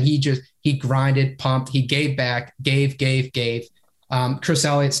there, and he grinded, pumped, he gave back, gave. Chris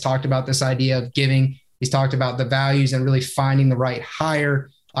Elliott's talked about this idea of giving. He's talked about the values and really finding the right hire.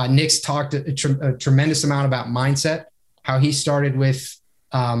 Nick's talked a tremendous amount about mindset, how he started with,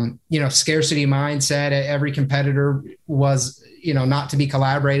 scarcity mindset. Every competitor was, not to be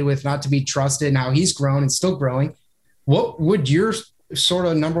collaborated with, not to be trusted. Now he's grown and still growing. What would your sort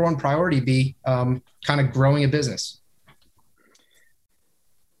of number one priority be, kind of growing a business?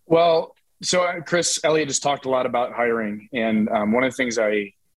 Well, so Chris Elliott just talked a lot about hiring. And one of the things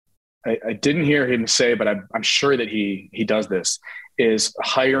I didn't hear him say, but I'm sure that he does this, is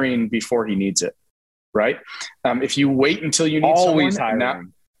hiring before he needs it, right? If you wait until you need always someone,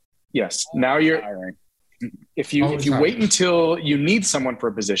 hiring. Yes. Now you're hiring. if you wait until you need someone for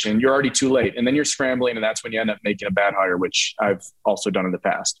a position, you're already too late, and then you're scrambling, and that's when you end up making a bad hire, which I've also done in the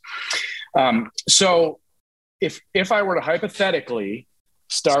past. So if I were to hypothetically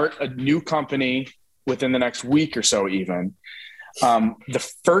start a new company within the next week or so, even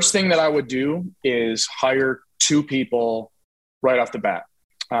the first thing that I would do is hire 2 people right off the bat.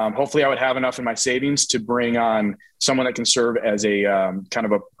 Hopefully I would have enough in my savings to bring on someone that can serve as a kind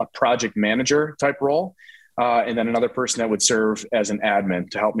of a project manager type role. And then another person that would serve as an admin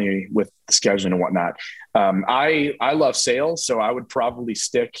to help me with the scheduling and whatnot. I love sales, so I would probably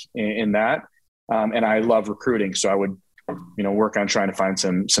stick in that. And I love recruiting, so I would, work on trying to find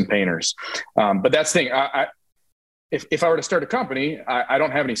some painters. But that's the thing. If I were to start a company, I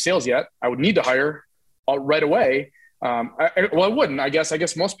don't have any sales yet. I would need to hire right away. I wouldn't. I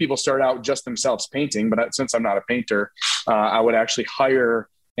guess most people start out just themselves painting, but since I'm not a painter, I would actually hire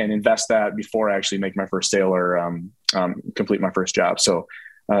and invest that before I actually make my first sale or complete my first job. So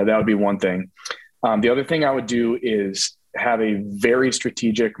that would be one thing. The other thing I would do is have a very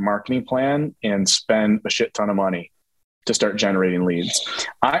strategic marketing plan and spend a shit ton of money to start generating leads.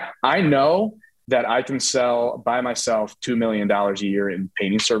 I know that I can sell by myself $2 million a year in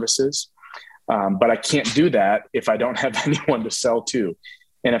painting services. But I can't do that if I don't have anyone to sell to.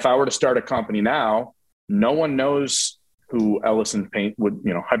 And if I were to start a company now, no one knows who Ellison Paint would,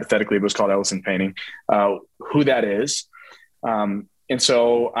 hypothetically it was called Ellison Painting, who that is. And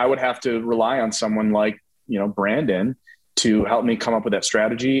so I would have to rely on someone like, Brandon to help me come up with that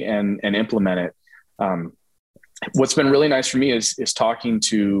strategy and implement it. What's been really nice for me is talking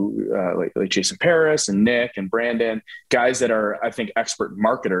to like Jason Paris and Nick and Brandon, guys that are, I think, expert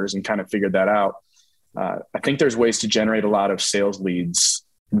marketers and kind of figured that out. I think there's ways to generate a lot of sales leads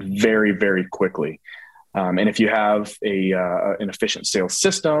very, very quickly. And if you have an efficient sales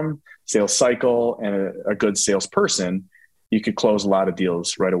system, sales cycle, and a good salesperson, you could close a lot of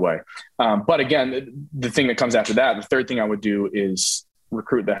deals right away. But again, the thing that comes after that, the third thing I would do is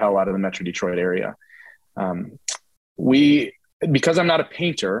recruit the hell out of the Metro Detroit area. Because I'm not a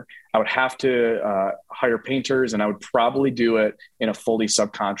painter, I would have to hire painters, and I would probably do it in a fully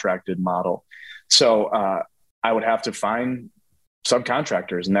subcontracted model. So I would have to find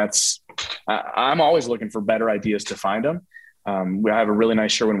subcontractors, and I'm always looking for better ideas to find them. We have a really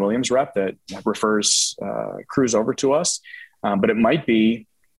nice Sherwin-Williams rep that refers crews over to us, but it might be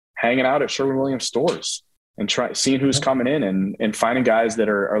hanging out at Sherwin-Williams stores and seeing who's coming in and finding guys that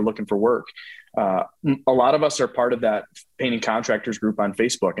are looking for work. A lot of us are part of that painting contractors group on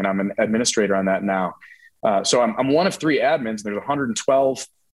Facebook, and I'm an administrator on that now. So I'm one of 3 admins. There's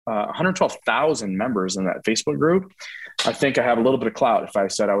 112,000 members in that Facebook group. I think I have a little bit of clout if I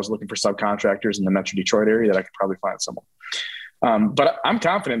said I was looking for subcontractors in the Metro Detroit area, that I could probably find someone. But I'm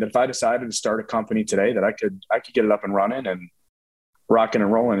confident that if I decided to start a company today, that I could get it up and running and rocking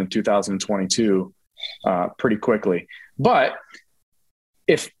and rolling in 2022 pretty quickly. But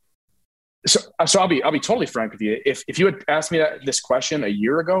So I'll be totally frank with you. If you had asked me this question a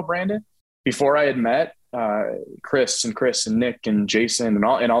year ago, Brandon, before I had met Chris and Nick and Jason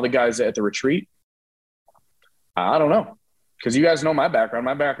and all the guys at the retreat, I don't know, because you guys know my background.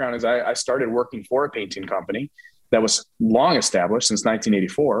 My background is I started working for a painting company that was long established since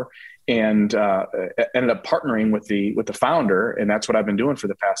 1984, and ended up partnering with the founder, and that's what I've been doing for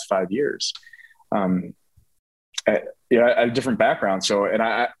the past 5 years. I had a different background, so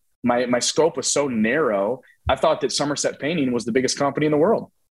My scope was so narrow. I thought that Somerset Painting was the biggest company in the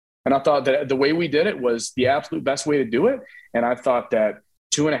world. And I thought that the way we did it was the absolute best way to do it. And I thought that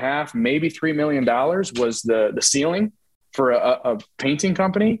 $2.5, maybe $3 million was the ceiling for a painting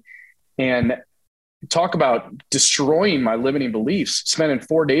company. And talk about destroying my limiting beliefs, spending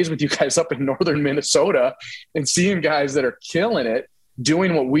 4 days with you guys up in northern Minnesota and seeing guys that are killing it,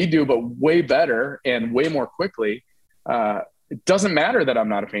 doing what we do, but way better and way more quickly. It doesn't matter that I'm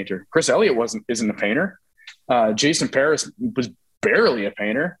not a painter. Chris Elliott isn't a painter. Jason Paris was barely a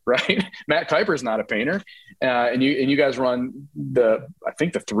painter, right? Matt Kuiper's not a painter. And you guys run I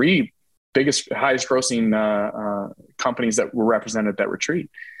think the 3 biggest, highest grossing companies that were represented at that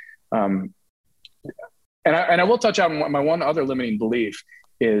retreat. And I will touch on my one other limiting belief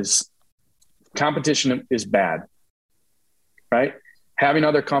is competition is bad, right? Having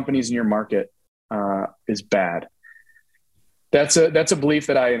other companies in your market is bad. That's a belief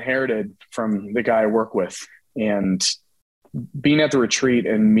that I inherited from the guy I work with, and being at the retreat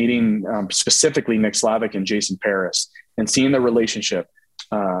and meeting specifically Nick Slavic and Jason Paris and seeing the relationship,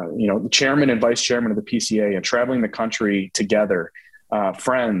 the chairman and vice chairman of the PCA, and traveling the country together,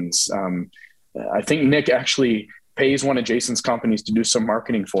 friends. I think Nick actually pays one of Jason's companies to do some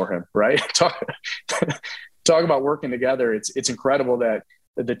marketing for him, right? Talk about working together. It's incredible that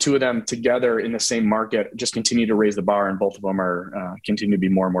the two of them together in the same market just continue to raise the bar, and both of them are continue to be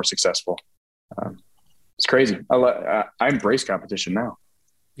more and more successful. It's crazy. I embrace competition now.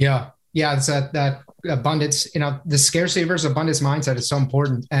 Yeah. It's that abundance, the scarcity versus abundance mindset is so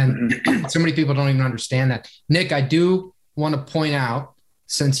important. And so many people don't even understand that. Nick, I do want to point out,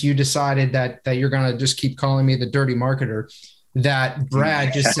 since you decided that you're going to just keep calling me the dirty marketer, that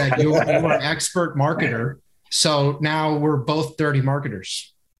Brad just said you're an expert marketer. So now we're both dirty marketers.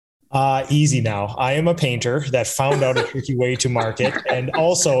 Easy now. I am a painter that found out a tricky way to market. And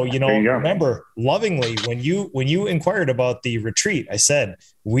also, remember lovingly when you inquired about the retreat, I said,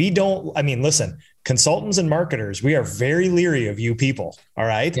 listen, consultants and marketers, we are very leery of you people. All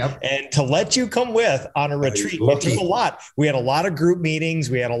right. Yep. And to let you come with on a retreat, it took a lot. We had a lot of group meetings.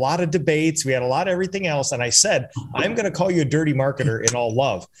 We had a lot of debates. We had a lot of everything else. And I said, I'm going to call you a dirty marketer in all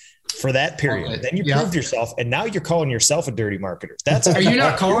love for that period. Then you proved yourself, and now you're calling yourself a dirty marketer. Are you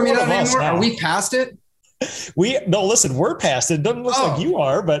not calling me that anymore? Are we past it? Listen, we're past it. It doesn't look like you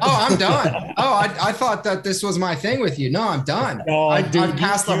are, but I'm done. I thought that this was my thing with you. No, I'm done. I've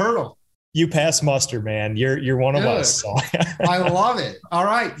passed the hurdle. You pass muster, man. You're one of us. So. I love it. All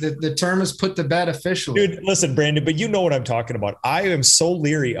right. The term is put to bed officially. Dude, listen, Brandon, but you know what I'm talking about. I am so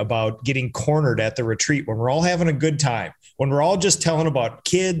leery about getting cornered at the retreat when we're all having a good time, when we're all just telling about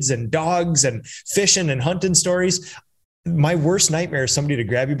kids and dogs and fishing and hunting stories. My worst nightmare is somebody to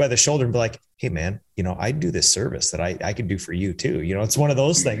grab you by the shoulder and be like, hey man, I do this service that I can do for you too. It's one of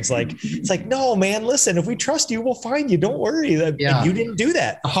those things it's like, no, man, listen, if we trust you, we'll find you. Don't worry. And you didn't do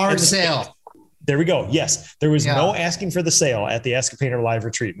that. A hard sale. There we go. Yes. There was no asking for the sale at the Ask a Painter live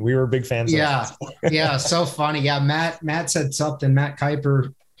retreat. We were big fans. Yeah. So funny. Yeah. Matt said something. Matt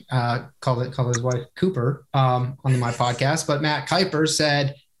Kuiper called his wife Cooper on my podcast, but Matt Kuiper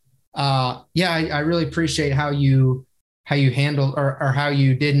said, I really appreciate how you handled or how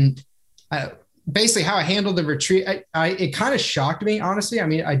you didn't basically how I handled the retreat. It kind of shocked me, honestly. I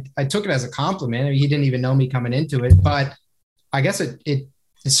mean, I took it as a compliment. I mean, he didn't even know me coming into it, but I guess it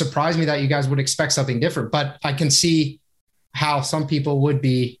surprised me that you guys would expect something different, but I can see how some people would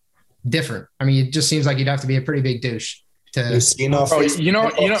be different. I mean, it just seems like you'd have to be a pretty big douche you know how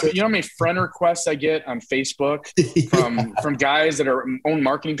many friend requests I get on Facebook from guys that are own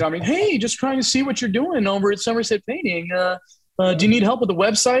marketing company. Hey, just trying to see what you're doing over at Somerset Painting. Do you need help with the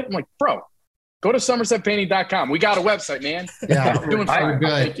website? I'm like, bro, go to somersetpainting.com. We got a website, man. Yeah, we're doing fine.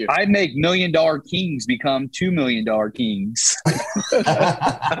 Thank you. I make $1 million kings become $2 million kings.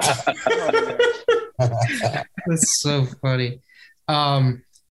 That's so funny.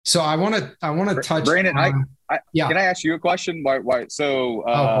 So I want to touch. Brandon, can I ask you a question? Why? So,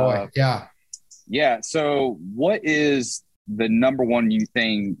 oh boy, yeah. So, what is the number one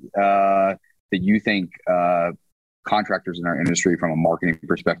thing that you think contractors in our industry, from a marketing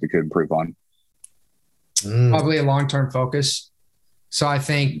perspective, could improve on? Probably a long-term focus. So I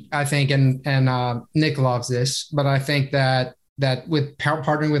think, and Nick loves this, but I think that with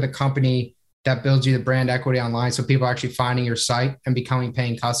partnering with a company that builds you the brand equity online, so people are actually finding your site and becoming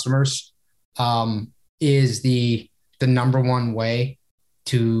paying customers, is the number one way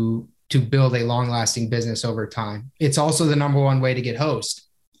to build a long-lasting business over time. It's also the number one way to get host.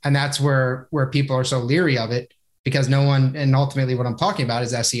 And that's where people are so leery of it, because no one, and ultimately what I'm talking about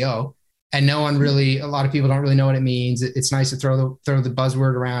is SEO. And a lot of people don't really know what it means. It's nice to throw the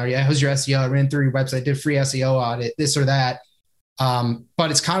buzzword around. Yeah, how's your SEO? I ran through your website, did free SEO audit, this or that. But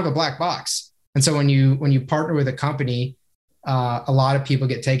it's kind of a black box. And so when you partner with a company, a lot of people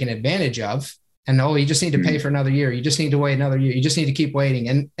get taken advantage of. And you just need to pay for another year. You just need to wait another year. You just need to keep waiting.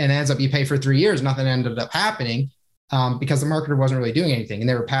 And ends up you pay for 3 years. Nothing ended up happening because the marketer wasn't really doing anything, and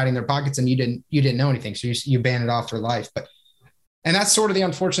they were padding their pockets, and you didn't know anything. So you ban it off for life. And that's sort of the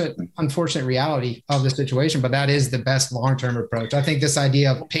unfortunate reality of the situation. But that is the best long-term approach. I think this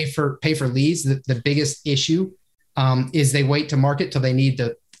idea of pay for leads, the biggest issue is they wait to market till they need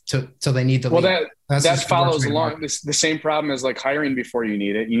the lead. That follows along the same problem as like hiring before you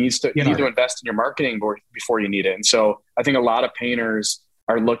need it. You need to invest in your marketing before you need it. And so I think a lot of painters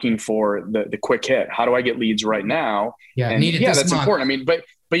are looking for the quick hit. How do I get leads right now? Yeah, that's month. Important. I mean,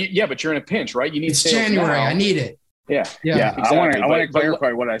 but you're in a pinch, right? You need it's January. Now. I need it. Yeah. Exactly. I want to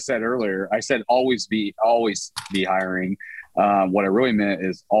clarify what I said earlier. I said always be hiring. What I really meant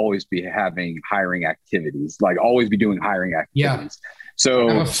is always be having hiring activities, like always be doing hiring activities. Yeah.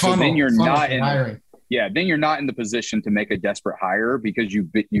 So then you're not in hiring. Yeah, then you're not in the position to make a desperate hire, because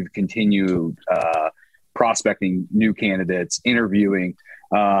you've continued prospecting new candidates, interviewing.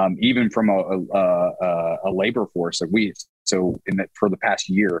 even from a labor force. Like for the past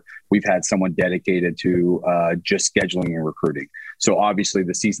year, we've had someone dedicated to just scheduling and recruiting. So obviously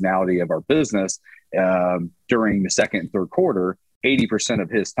the seasonality of our business during the second and third quarter, 80% of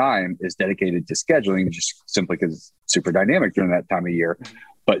his time is dedicated to scheduling, just simply because it's super dynamic during that time of year.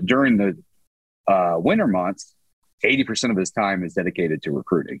 But during the winter months, 80% of his time is dedicated to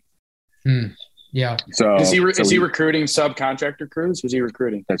recruiting. Yeah. So is he recruiting subcontractor crews? Who's he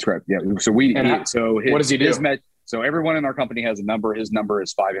recruiting? That's correct. Yeah. So what does he do? So everyone in our company has a number. His number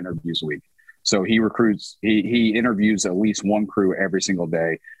is 5 interviews a week. So he recruits. He interviews at least one crew every single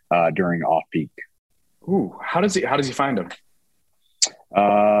day during off peak. Ooh, how does he find them?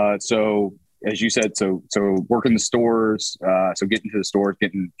 So as you said, so working the stores. So getting to the stores,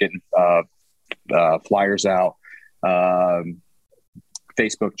 getting flyers out,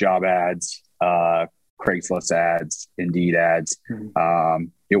 Facebook job ads, Craigslist ads, Indeed ads.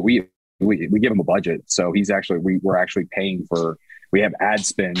 We give him a budget, so we're actually paying for. We have ad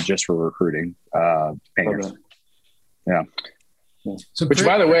spend just for recruiting painters. Yeah. So, which,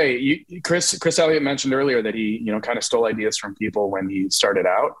 by the way, Chris Elliott mentioned earlier that he, kind of stole ideas from people when he started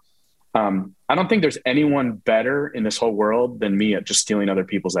out. I don't think there's anyone better in this whole world than me at just stealing other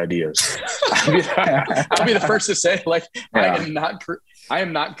people's ideas. I'll be the first to say, like, yeah. I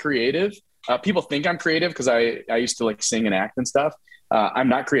am not creative. People think I'm creative because I used to like sing and act and stuff. I'm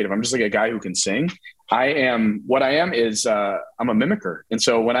not creative. I'm just like a guy who can sing. I'm a mimicker. And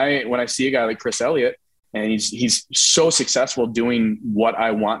so when I see a guy like Chris Elliott and he's so successful doing what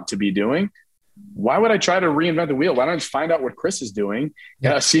I want to be doing, why would I try to reinvent the wheel? Why don't I just find out what Chris is doing?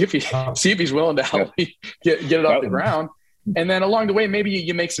 See if he's willing to help me get it off the ground. And then along the way, maybe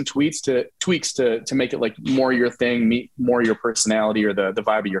you make some tweaks to make it like more your thing, more your personality or the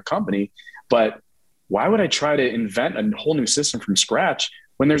vibe of your company. But why would I try to invent a whole new system from scratch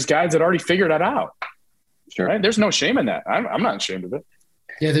when there's guys that already figured that out? Sure. Right? There's no shame in that. I'm not ashamed of it.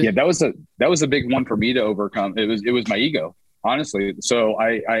 Yeah, that was a big one for me to overcome. It was my ego, honestly. So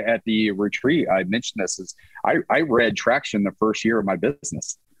I at the retreat, I mentioned this is I read Traction the first year of my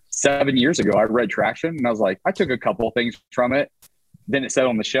business. 7 years ago, I read Traction and I was like, I took a couple of things from it. Then it sat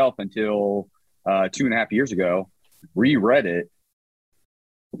on the shelf until 2.5 years ago, reread it,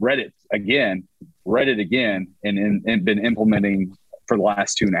 read it again, and been implementing for the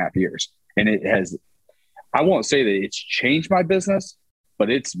last 2.5 years. And it has, I won't say that it's changed my business, but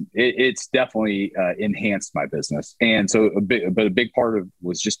it's definitely enhanced my business. And so a big part of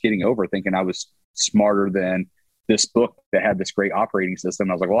was just getting over thinking I was smarter than this book that had this great operating system.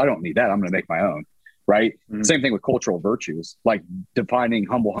 I was like, well, I don't need that. I'm going to make my own. Right. Mm-hmm. Same thing with cultural virtues, like defining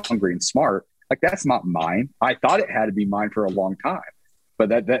humble, hungry, and smart. Like that's not mine. I thought it had to be mine for a long time, but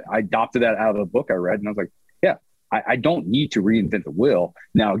that I adopted that out of a book I read. And I was like, yeah, I don't need to reinvent the wheel.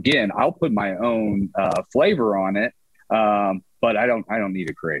 Now, again, I'll put my own flavor on it. But I don't need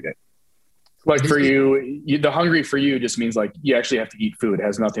to create it. Like for you, the hungry for you just means like you actually have to eat food. It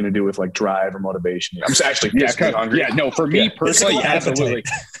has nothing to do with like drive or motivation. I'm just actually hungry. Yeah, no, for me personally, absolutely.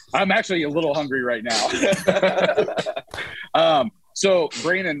 I'm actually a little hungry right now. So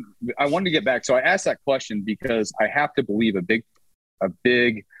Brandon, I wanted to get back. So I asked that question because I have to believe a big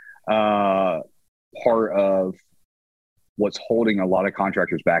part of what's holding a lot of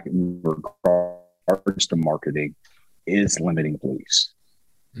contractors back in regards to marketing is limiting beliefs.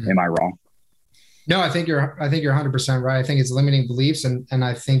 Am I wrong? No, I think you're 100% right. I think it's limiting beliefs, and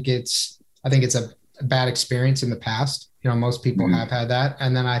I think it's a bad experience in the past. Most people have had that,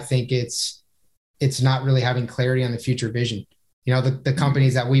 and then I think it's not really having clarity on the future vision. The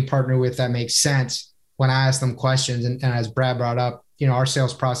companies that we partner with that make sense. When I ask them questions, and as Brad brought up, our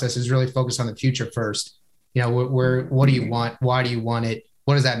sales process is really focused on the future first. What do you want? Why do you want it?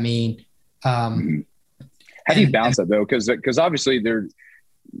 What does that mean? How do you balance that though? Because obviously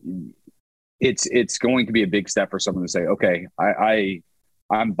it's going to be a big step for someone to say, okay,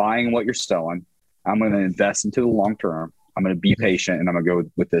 I'm buying what you're selling. I'm going to invest into the long term. I'm going to be patient, and I'm going to go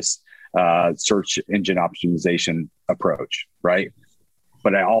with this search engine optimization approach, right?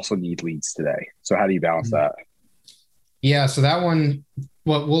 But I also need leads today. So how do you balance that? Yeah. So that one,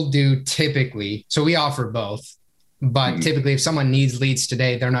 what we'll do typically, so we offer both. But typically, if someone needs leads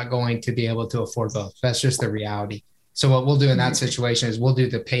today, they're not going to be able to afford both. That's just the reality. So what we'll do in that situation is we'll do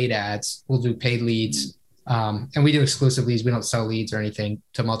the paid ads, we'll do paid leads, and we do exclusive leads. We don't sell leads or anything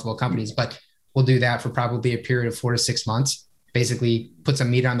to multiple companies, but we'll do that for probably a period of 4 to 6 months. Basically, put some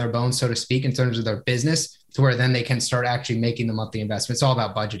meat on their bones, so to speak, in terms of their business, to where then they can start actually making the monthly investment. It's all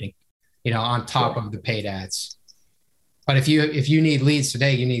about budgeting, on top of the paid ads. But if you need leads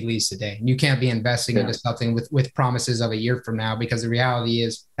today, you need leads today. You can't be investing into something with promises of a year from now, because the reality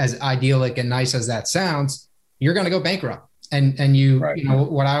is, as idyllic and nice as that sounds, you're going to go bankrupt. And you know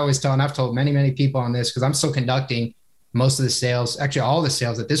what I always tell, and I've told many people on this, because I'm still conducting most of the sales, actually all the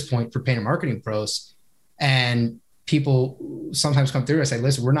sales at this point for Painter Marketing Pros, and people sometimes come through and say,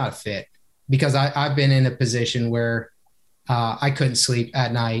 listen, we're not a fit, because I've been in a position where I couldn't sleep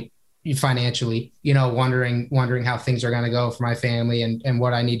at night financially, wondering how things are going to go for my family and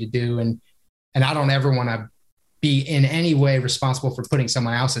what I need to do. And I don't ever want to be in any way responsible for putting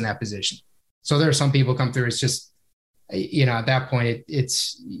someone else in that position. So there are some people come through, it's just, at that point,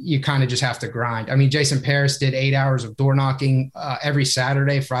 it's you kind of just have to grind. I mean, Jason Paris did 8 hours of door knocking every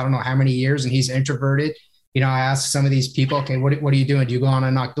Saturday for I don't know how many years, and he's introverted. I ask some of these people, okay, what are you doing? Do you go on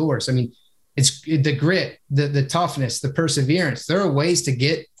and knock doors? I mean, it's the grit, the toughness, the perseverance. There are ways to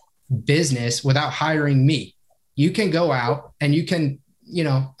get business without hiring me. You can go out and you can,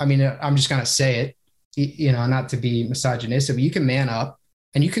 I'm just going to say it, not to be misogynistic, but you can man up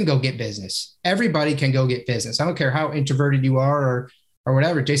and you can go get business. Everybody can go get business. I don't care how introverted you are or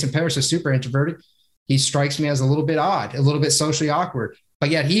whatever. Jason Paris is super introverted. He strikes me as a little bit odd, a little bit socially awkward, but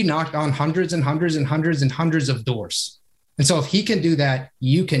yet he knocked on hundreds and hundreds and hundreds and hundreds of doors. And so if he can do that,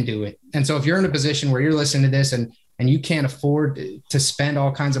 you can do it. And so if you're in a position where you're listening to this and you can't afford to spend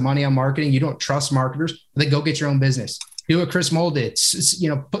all kinds of money on marketing, you don't trust marketers, then go get your own business. Do what Chris Moll did,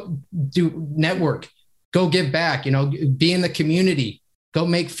 do network, go give back, be in the community. Go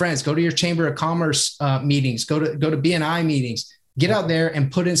make friends, go to your Chamber of Commerce meetings, go to BNI meetings, get out there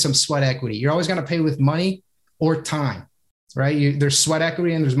and put in some sweat equity. You're always going to pay with money or time, right? There's sweat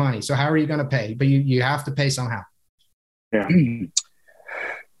equity and there's money. So how are you going to pay? But you have to pay somehow. Yeah.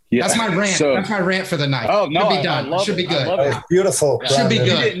 That's my rant. That's my rant for the night. Oh, no, should be done. Should be good. Oh, beautiful. Yeah. Should be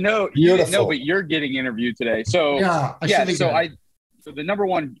good. You didn't know, but you're getting interviewed today. So so the number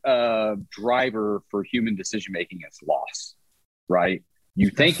one driver for human decision-making is loss, right? You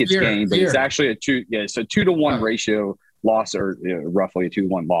think it's gain, but it's actually a 2-to-1 ratio loss, or roughly a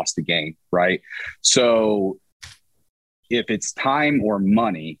 2-to-1 loss to gain, right? So if it's time or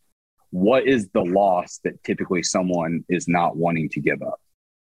money, what is the loss that typically someone is not wanting to give up?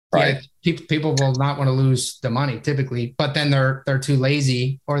 Right. Yeah, people will not want to lose the money typically, but then they're too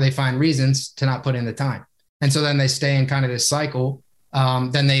lazy, or they find reasons to not put in the time. And so then they stay in kind of this cycle.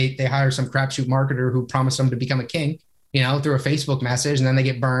 Then they hire some crapshoot marketer who promised them to become a king, through a Facebook message, and then they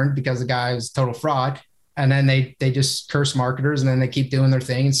get burned because the guy is total fraud. And then they just curse marketers, and then they keep doing their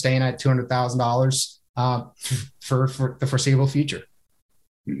thing and staying at $200,000 for the foreseeable future.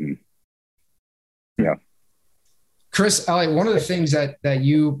 Mm-hmm. Yeah. Chris, one of the things that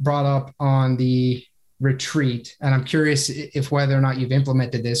you brought up on the retreat, and I'm curious if whether or not you've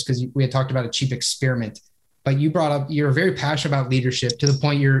implemented this, because we had talked about a cheap experiment, but you brought up, you're very passionate about leadership to the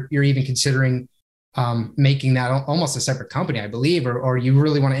point you're even considering making that almost a separate company, I believe, or you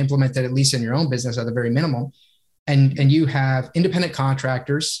really want to implement that at least in your own business at the very minimum. And you have independent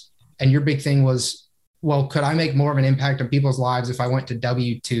contractors, and your big thing was, well, could I make more of an impact on people's lives if I went to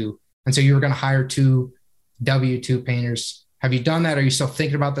W-2? And so you were going to hire 2 W-2 painters. Have you done that? Are you still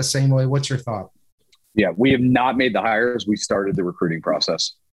thinking about the same way? What's your thought? Yeah, we have not made the hires. We started the recruiting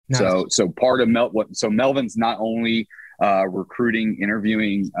process. Nice. So part of Melvin's not only recruiting,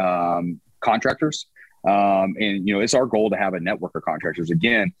 interviewing contractors, and it's our goal to have a network of contractors.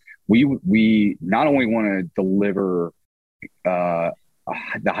 Again, we not only want to deliver the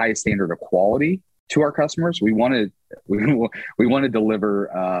highest standard of quality to our customers, we want to deliver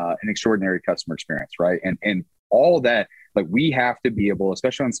an extraordinary customer experience, right? And all of that, like, we have to be able,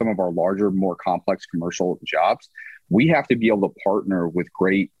 especially on some of our larger, more complex commercial jobs, we have to be able to partner with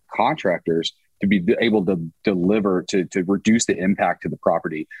great contractors to be able to deliver, to reduce the impact to the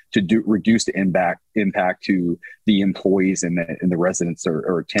property, reduce the impact to the employees and the residents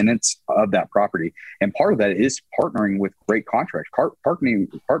or tenants of that property. And part of that is partnering with great contractors,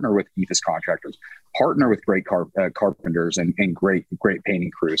 partner with EIFS contractors, partner with great carpenters and great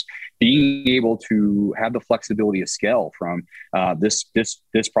painting crews. Being able to have the flexibility of scale from this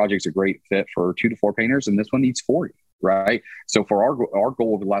project's a great fit for 2 to 4 painters, and this one needs 40. Right. So for our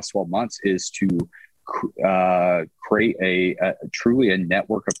goal over the last 12 months is to create a truly a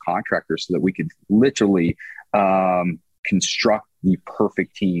network of contractors so that we could literally construct the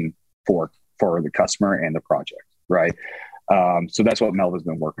perfect team for the customer and the project. Right. So that's what Melvin's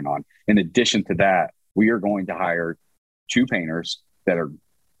been working on. In addition to that, we are going to hire 2 painters that are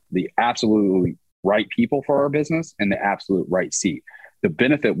the absolutely right people for our business and the absolute right seat. The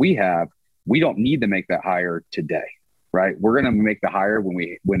benefit we have, we don't need to make that hire today. right? We're going to make the hire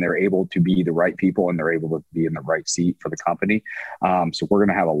when they're able to be the right people and they're able to be in the right seat for the company. So we're going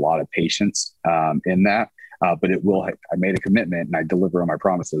to have a lot of patience in that, but it will. I made a commitment and I deliver on my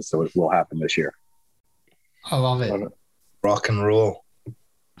promises, so it will happen this year. I love it. Rock and roll.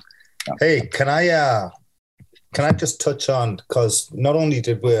 Hey, can I just touch on, because not only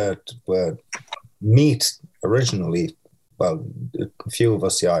did we meet originally, well, a few of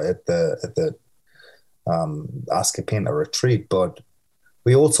us at the Ask a Painter retreat, but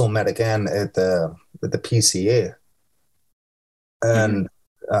we also met again at the PCA. And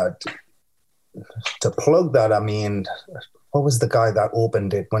to plug that, I mean, what was the guy that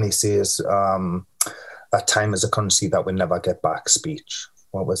opened it when he says that time is a currency that we never get back speech?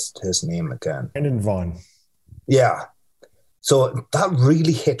 What was his name again? Brandon Vaughn. Yeah. So that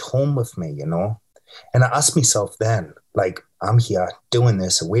really hit home with me, you know? And I asked myself then, like, I'm here doing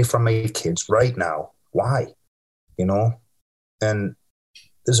this away from my kids right now. Why? You know? And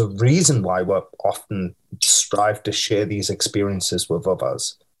there's a reason why we often strive to share these experiences with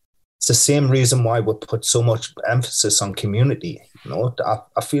others. It's the same reason why we put so much emphasis on community. You know,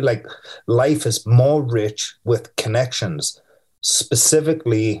 I feel like life is more rich with connections,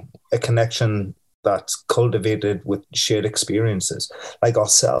 specifically a connection that's cultivated with shared experiences like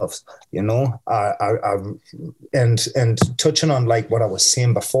ourselves, you know, and touching on like what I was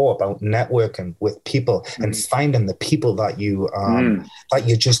saying before about networking with people and finding the people that you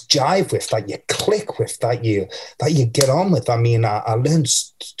just jive with, that you click with, that you get on with. I mean, I learned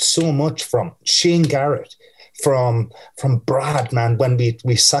so much from Shane Garrett, from Brad, man, when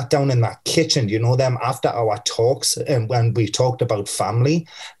we sat down in that kitchen, you know, them after our talks, and when we talked about family,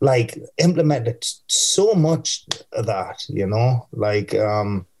 like implemented so much of that, you know, like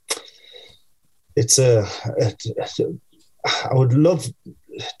I would love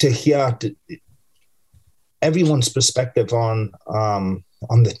to hear everyone's perspective on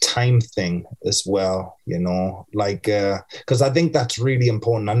the time thing as well, you know, like, because I think that's really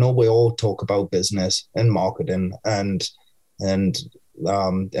important. I know we all talk about business and marketing and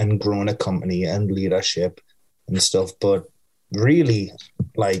growing a company and leadership and stuff, but really,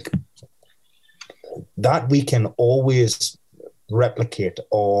 like, that we can always replicate,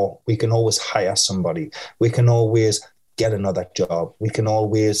 or we can always hire somebody. We can always get another job. We can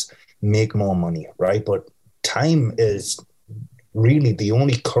always make more money, right? But time is really the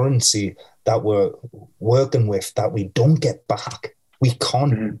only currency that we're working with that we don't get back. We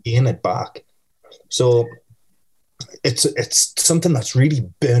can't gain it back. So it's something that's really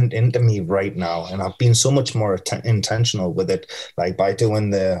burned into me right now, and I've been so much more intentional with it, like by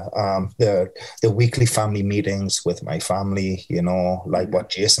doing the weekly family meetings with my family, you know, like what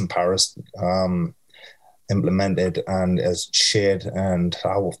Jason Paris implemented and has shared, and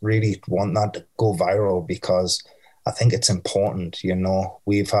I really want that to go viral because I think it's important. You know,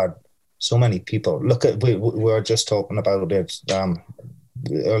 we've had so many people look at, we were just talking about it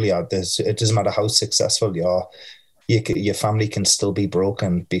earlier. It doesn't matter how successful you are, your family can still be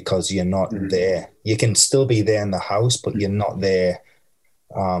broken because you're not there. You can still be there in the house, but you're not there.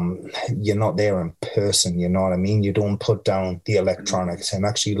 You're not there in person. You know what I mean? You don't put down the electronics and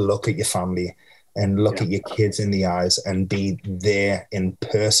actually look at your family and look at your kids in the eyes and be there in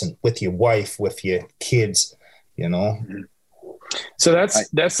person with your wife, with your kids, you know? So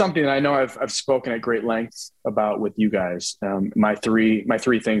that's something that I know I've spoken at great length about with you guys. My three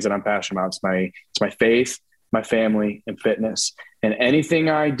things that I'm passionate about. It's my faith, my family, and fitness. And anything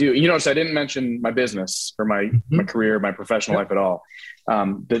I do, you notice I didn't mention my business or my career, my professional life at all.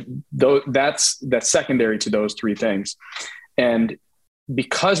 That's secondary to those three things. And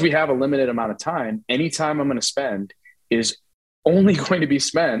because we have a limited amount of time, any time I'm going to spend is only going to be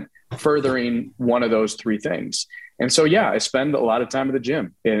spent furthering one of those three things. And so, I spend a lot of time at the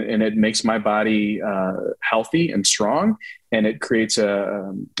gym, and it makes my body healthy and strong. And it creates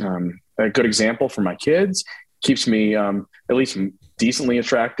a good example for my kids, keeps me at least decently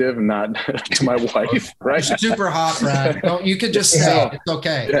attractive and not to my wife, right? Super hot, Brad. You could just say it. It's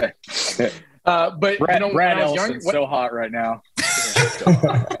okay. But Brad Elson's so hot right now.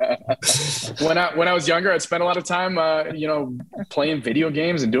 When I was younger, I'd spend a lot of time, playing video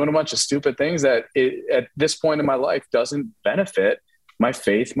games and doing a bunch of stupid things that at this point in my life doesn't benefit my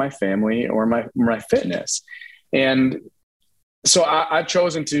faith, my family, or my fitness. And so I've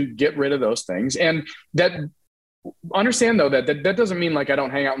chosen to get rid of those things. And that, understand though, that doesn't mean like I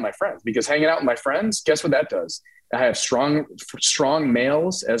don't hang out with my friends, because hanging out with my friends, guess what that does? I have strong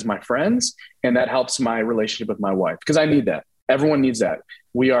males as my friends, and that helps my relationship with my wife, because I need that. Everyone needs that.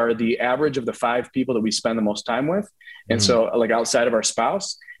 We are the average of the 5 people that we spend the most time with. And so, like, outside of our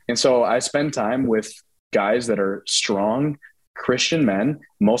spouse. And so I spend time with guys that are strong Christian men.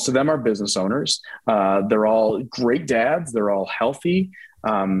 Most of them are business owners. They're all great dads. They're all healthy,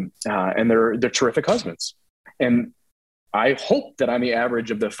 and they're terrific husbands. And I hope that I'm the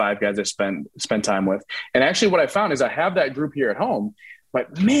average of the 5 guys I spend time with. And actually, what I found is I have that group here at home.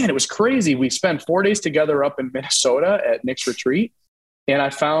 But man, it was crazy. We spent 4 days together up in Minnesota at Nick's retreat, and I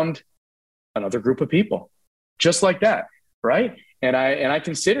found another group of people just like that, right? And I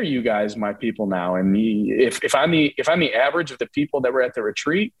consider you guys my people now. And if I'm the average of the people that were at the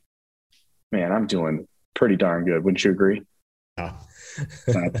retreat, man, I'm doing pretty darn good. Wouldn't you agree? Yeah.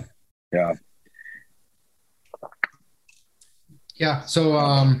 Yeah. Yeah. So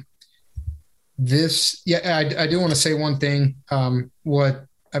I do want to say one thing. What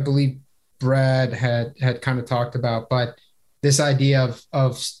I believe Brad had kind of talked about, but this idea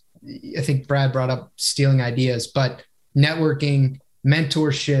of I think Brad brought up stealing ideas, but networking,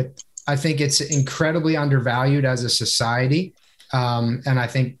 mentorship, I think it's incredibly undervalued as a society. And I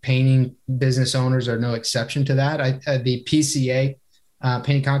think painting business owners are no exception to that. The PCA,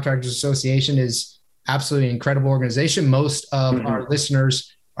 Painting Contractors Association, is absolutely an incredible organization. Most of our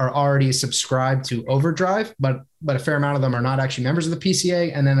listeners are already subscribed to Overdrive, but a fair amount of them are not actually members of the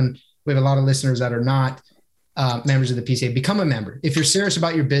PCA. And then we have a lot of listeners that are not members of the PCA. Become a member. If you're serious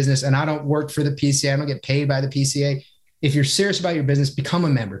about your business, and I don't work for the PCA, I don't get paid by the PCA. If you're serious about your business, become a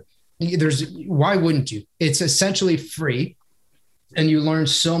member. Why wouldn't you? It's essentially free, and you learn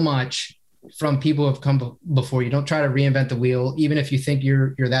so much from people who have come before you. Don't try to reinvent the wheel. Even if you think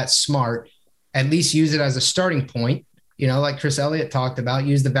you're that smart, at least use it as a starting point. Like Chris Elliott talked about,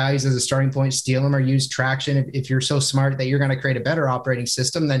 use the values as a starting point, steal them, or use traction. If you're so smart that you're going to create a better operating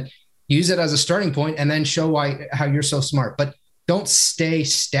system, then use it as a starting point and then show how you're so smart. But don't stay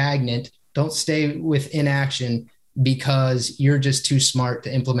stagnant. Don't stay with inaction because you're just too smart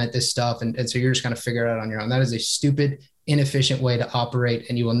to implement this stuff. And so you're just going to figure it out on your own. That is a stupid, inefficient way to operate.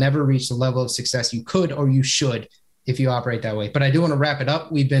 And you will never reach the level of success you could or you should if you operate that way. But I do want to wrap it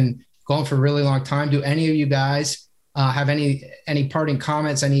up. We've been going for a really long time. Do any of you guys have any parting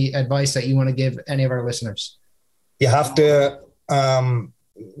comments, any advice that you want to give any of our listeners? You have to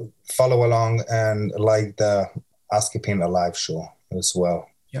follow along and like the Ask a Painter live show as well.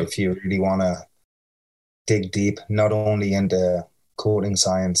 Yep. If you really want to dig deep, not only into coding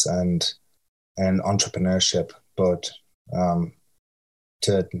science and entrepreneurship, but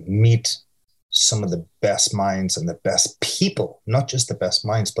to meet some of the best minds and the best people, not just the best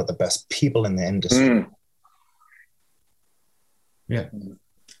minds, but the best people in the industry. Yeah.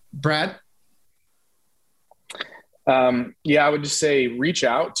 Brad? I would just say reach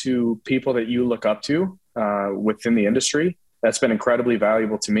out to people that you look up to within the industry. That's been incredibly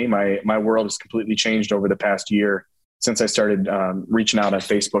valuable to me. My world has completely changed over the past year since I started reaching out on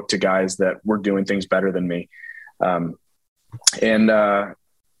Facebook to guys that were doing things better than me. I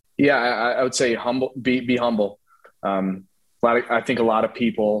would say humble. Be humble. I think a lot of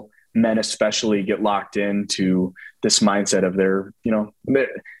people, men especially, get locked into this mindset of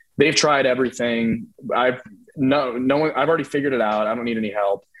they've tried everything. I've already figured it out. I don't need any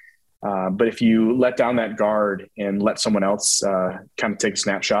help. But if you let down that guard and let someone else kind of take a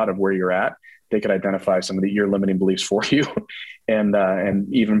snapshot of where you're at, they could identify some of your limiting beliefs for you, and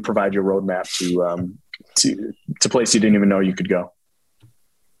even provide your roadmap to place you didn't even know you could go.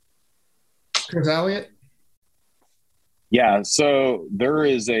 Chris Elliott? Yeah. So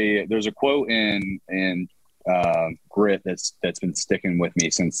there's a quote in Grit that's been sticking with me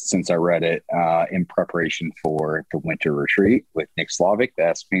since I read it in preparation for the winter retreat with Nick Slavic, the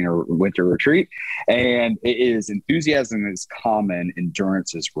Ask Painter winter retreat. And it is, enthusiasm is common,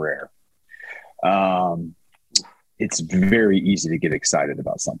 endurance is rare. It's very easy to get excited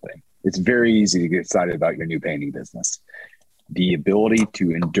about something. It's very easy to get excited about your new painting business. The ability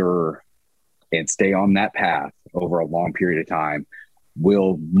to endure and stay on that path over a long period of time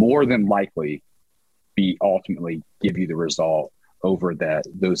will more than likely ultimately give you the result over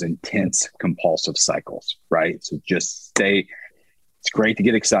those intense compulsive cycles, right? So just stay. It's great to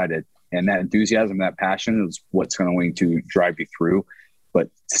get excited, and that enthusiasm, that passion is what's going to drive you through, but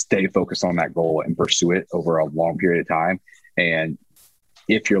stay focused on that goal and pursue it over a long period of time. And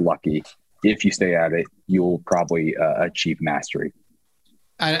if you're lucky, if you stay at it, you'll probably achieve mastery.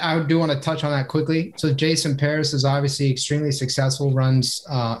 I do want to touch on that quickly. So Jason Paris is obviously extremely successful, runs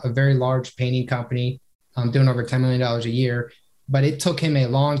a very large painting company, doing over $10 million a year, but it took him a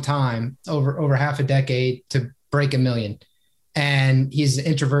long time, over half a decade, to break $1 million. And he's an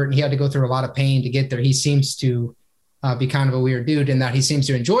introvert and he had to go through a lot of pain to get there. He seems to be kind of a weird dude in that he seems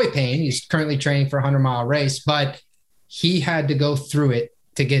to enjoy pain. He's currently training for a 100-mile race, but he had to go through it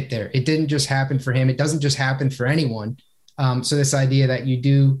to get there. It didn't just happen for him. It doesn't just happen for anyone. So this idea that you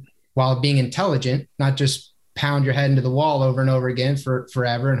do while being intelligent, not just pound your head into the wall over and over again for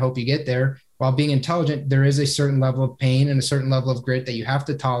forever and hope you get there. While being intelligent, there is a certain level of pain and a certain level of grit that you have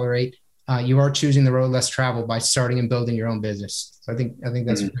to tolerate. You are choosing the road less traveled by starting and building your own business. So I think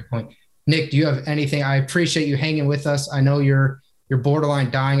that's a good point. Nick, do you have anything? I appreciate you hanging with us. I know you're borderline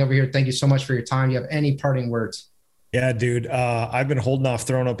dying over here. Thank you so much for your time. Do you have any parting words? Yeah, dude. I've been holding off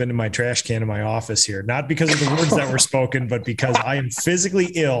throwing up into my trash can in my office here, not because of the words that were spoken, but because I am physically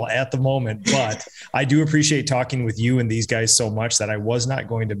ill at the moment. But I do appreciate talking with you and these guys so much that I was not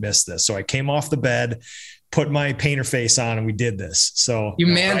going to miss this. So I came off the bed, put my painter face on, and we did this. So you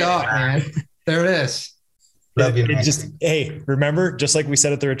manned up, man. There it is. Hey, remember, just like we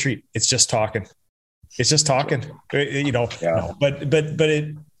said at the retreat, it's just talking. It's just talking, you know, no, but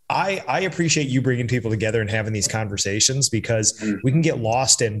I appreciate you bringing people together and having these conversations, because we can get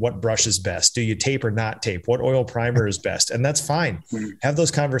lost in what brush is best. Do you tape or not tape? What oil primer is best? And that's fine. Have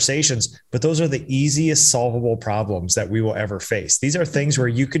those conversations, but those are the easiest solvable problems that we will ever face. These are things where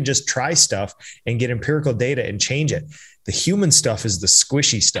you can just try stuff and get empirical data and change it. The human stuff is the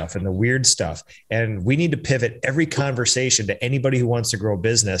squishy stuff and the weird stuff. And we need to pivot every conversation to anybody who wants to grow a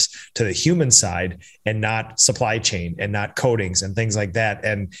business to the human side and not supply chain and not coatings and things like that.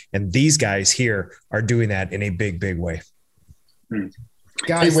 And these guys here are doing that in a big, big way.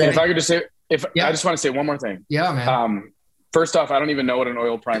 Guys, if I could just say, I just want to say one more thing. Yeah, man. First off, I don't even know what an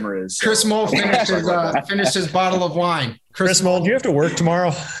oil primer is. Chris Moll finished his bottle of wine. Chris Moll, do you have to work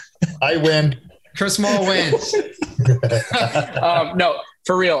tomorrow? I win. Chris Moll wins. No,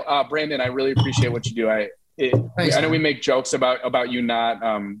 for real, Brandon, I really appreciate what you do. I know we make jokes about you not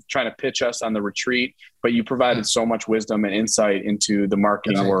trying to pitch us on the retreat, but you provided so much wisdom and insight into the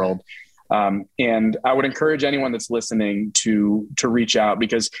marketing world. And I would encourage anyone that's listening to reach out,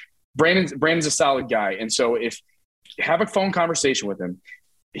 because Brandon's a solid guy. And so have a phone conversation with him,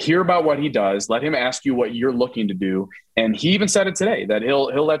 hear about what he does, let him ask you what you're looking to do. And he even said it today that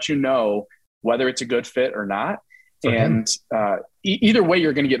he'll let you know whether it's a good fit or not. And either way,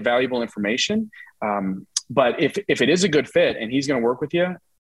 you're going to get valuable information. But if it is a good fit and he's going to work with you,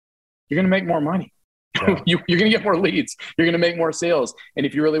 you're going to make more money. Yeah. You're going to get more leads. You're going to make more sales. And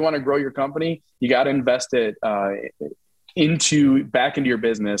if you really want to grow your company, you got to invest it back into your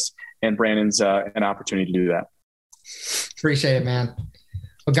business. And Brandon's an opportunity to do that. Appreciate it, man.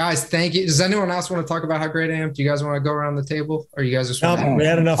 Well, guys, thank you. Does anyone else want to talk about how great I am? Do you guys want to go around the table, or you guys just want we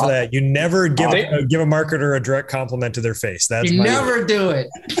had enough of that? You never give a marketer a direct compliment to their face. Never do it.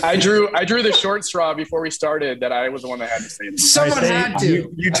 I drew the short straw before we started that I was the one that had to say it. Someone had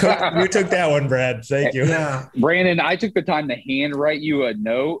to. You took that one, Brad. Thank you. Yeah. Brandon, I took the time to handwrite you a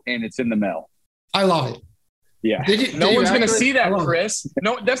note, and it's in the mail. I love it. Yeah. No one's going to see that, Chris.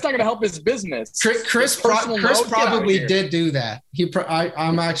 No, that's not going to help his business. Chris probably did do that.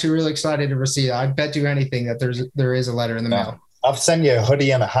 I'm actually really excited to receive that. I bet you anything that there is a letter in the mail. I'll send you a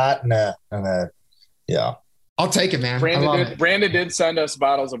hoodie and a hat and a yeah. I'll take it, man. Brandon did send us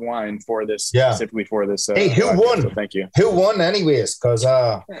bottles of wine for this, specifically for this. Hey, who won? So thank you. Who won anyways? Because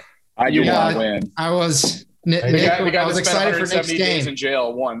I win. I was Nick, I was excited for Nick's game. Days in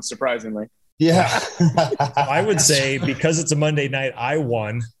jail won, surprisingly. Yeah. I would say, because it's a Monday night, I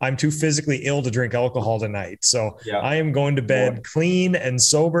won. I'm too physically ill to drink alcohol tonight. So I am going to bed clean and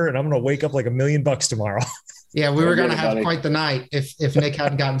sober, and I'm going to wake up like $1 million tomorrow. Yeah, we were going to have quite the night if Nick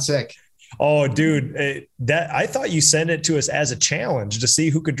hadn't gotten sick. Oh, dude, I thought you sent it to us as a challenge to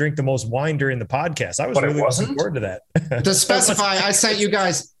see who could drink the most wine during the podcast. I was really looking forward to that. To specify, I sent you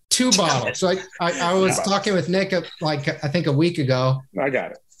guys 2 bottles. So I was talking with Nick I think a week ago. I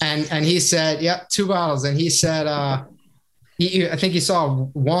got it. And he said, 2 bottles. And he said, I think he saw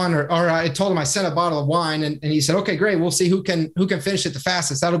one or I told him I sent a bottle of wine, and he said, okay, great. We'll see who can finish it the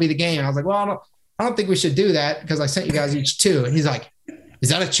fastest. That'll be the game. And I was like, well, I don't think we should do that, because I sent you guys each 2. And he's like, is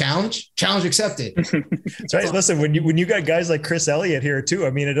that a challenge? Challenge accepted. That's right. Listen, when you got guys like Chris Elliott here too,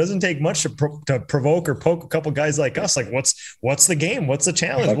 I mean, it doesn't take much to provoke or poke a couple guys like us. Like, what's the game? What's the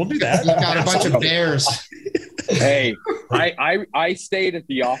challenge? We'll do that. You got a bunch of bears. Hey, I stayed at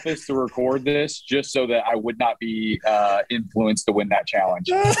the office to record this just so that I would not be influenced to win that challenge.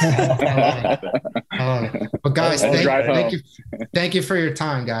 But guys, thank you for your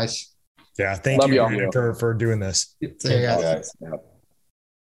time, guys. Yeah, thank you for doing this.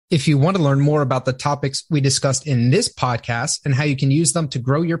 If you want to learn more about the topics we discussed in this podcast and how you can use them to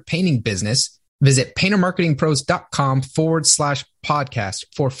grow your painting business, visit paintermarketingpros.com/podcast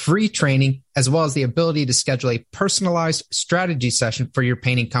for free training, as well as the ability to schedule a personalized strategy session for your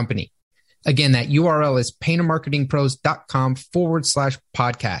painting company. Again, that URL is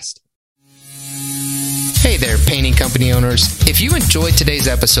paintermarketingpros.com/podcast. Hey there, painting company owners. If you enjoyed today's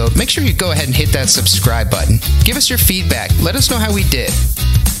episode, make sure you go ahead and hit that subscribe button. Give us your feedback. Let us know how we did.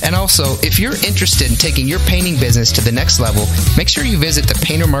 And also, if you're interested in taking your painting business to the next level, make sure you visit the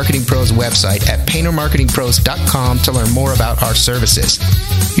Painter Marketing Pros website at paintermarketingpros.com to learn more about our services.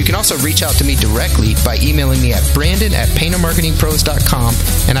 You can also reach out to me directly by emailing me at brandon@paintermarketingpros.com,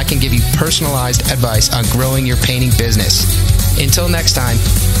 and I can give you personalized advice on growing your painting business. Until next time,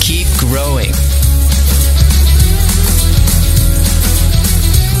 keep growing.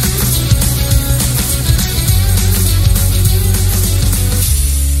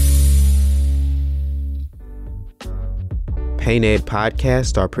 Paint Ed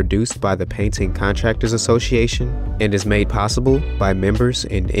podcasts are produced by the Painting Contractors Association and is made possible by members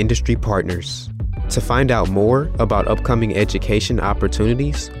and industry partners. To find out more about upcoming education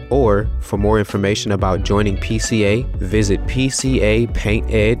opportunities or for more information about joining PCA, visit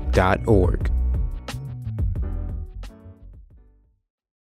pcapainted.org.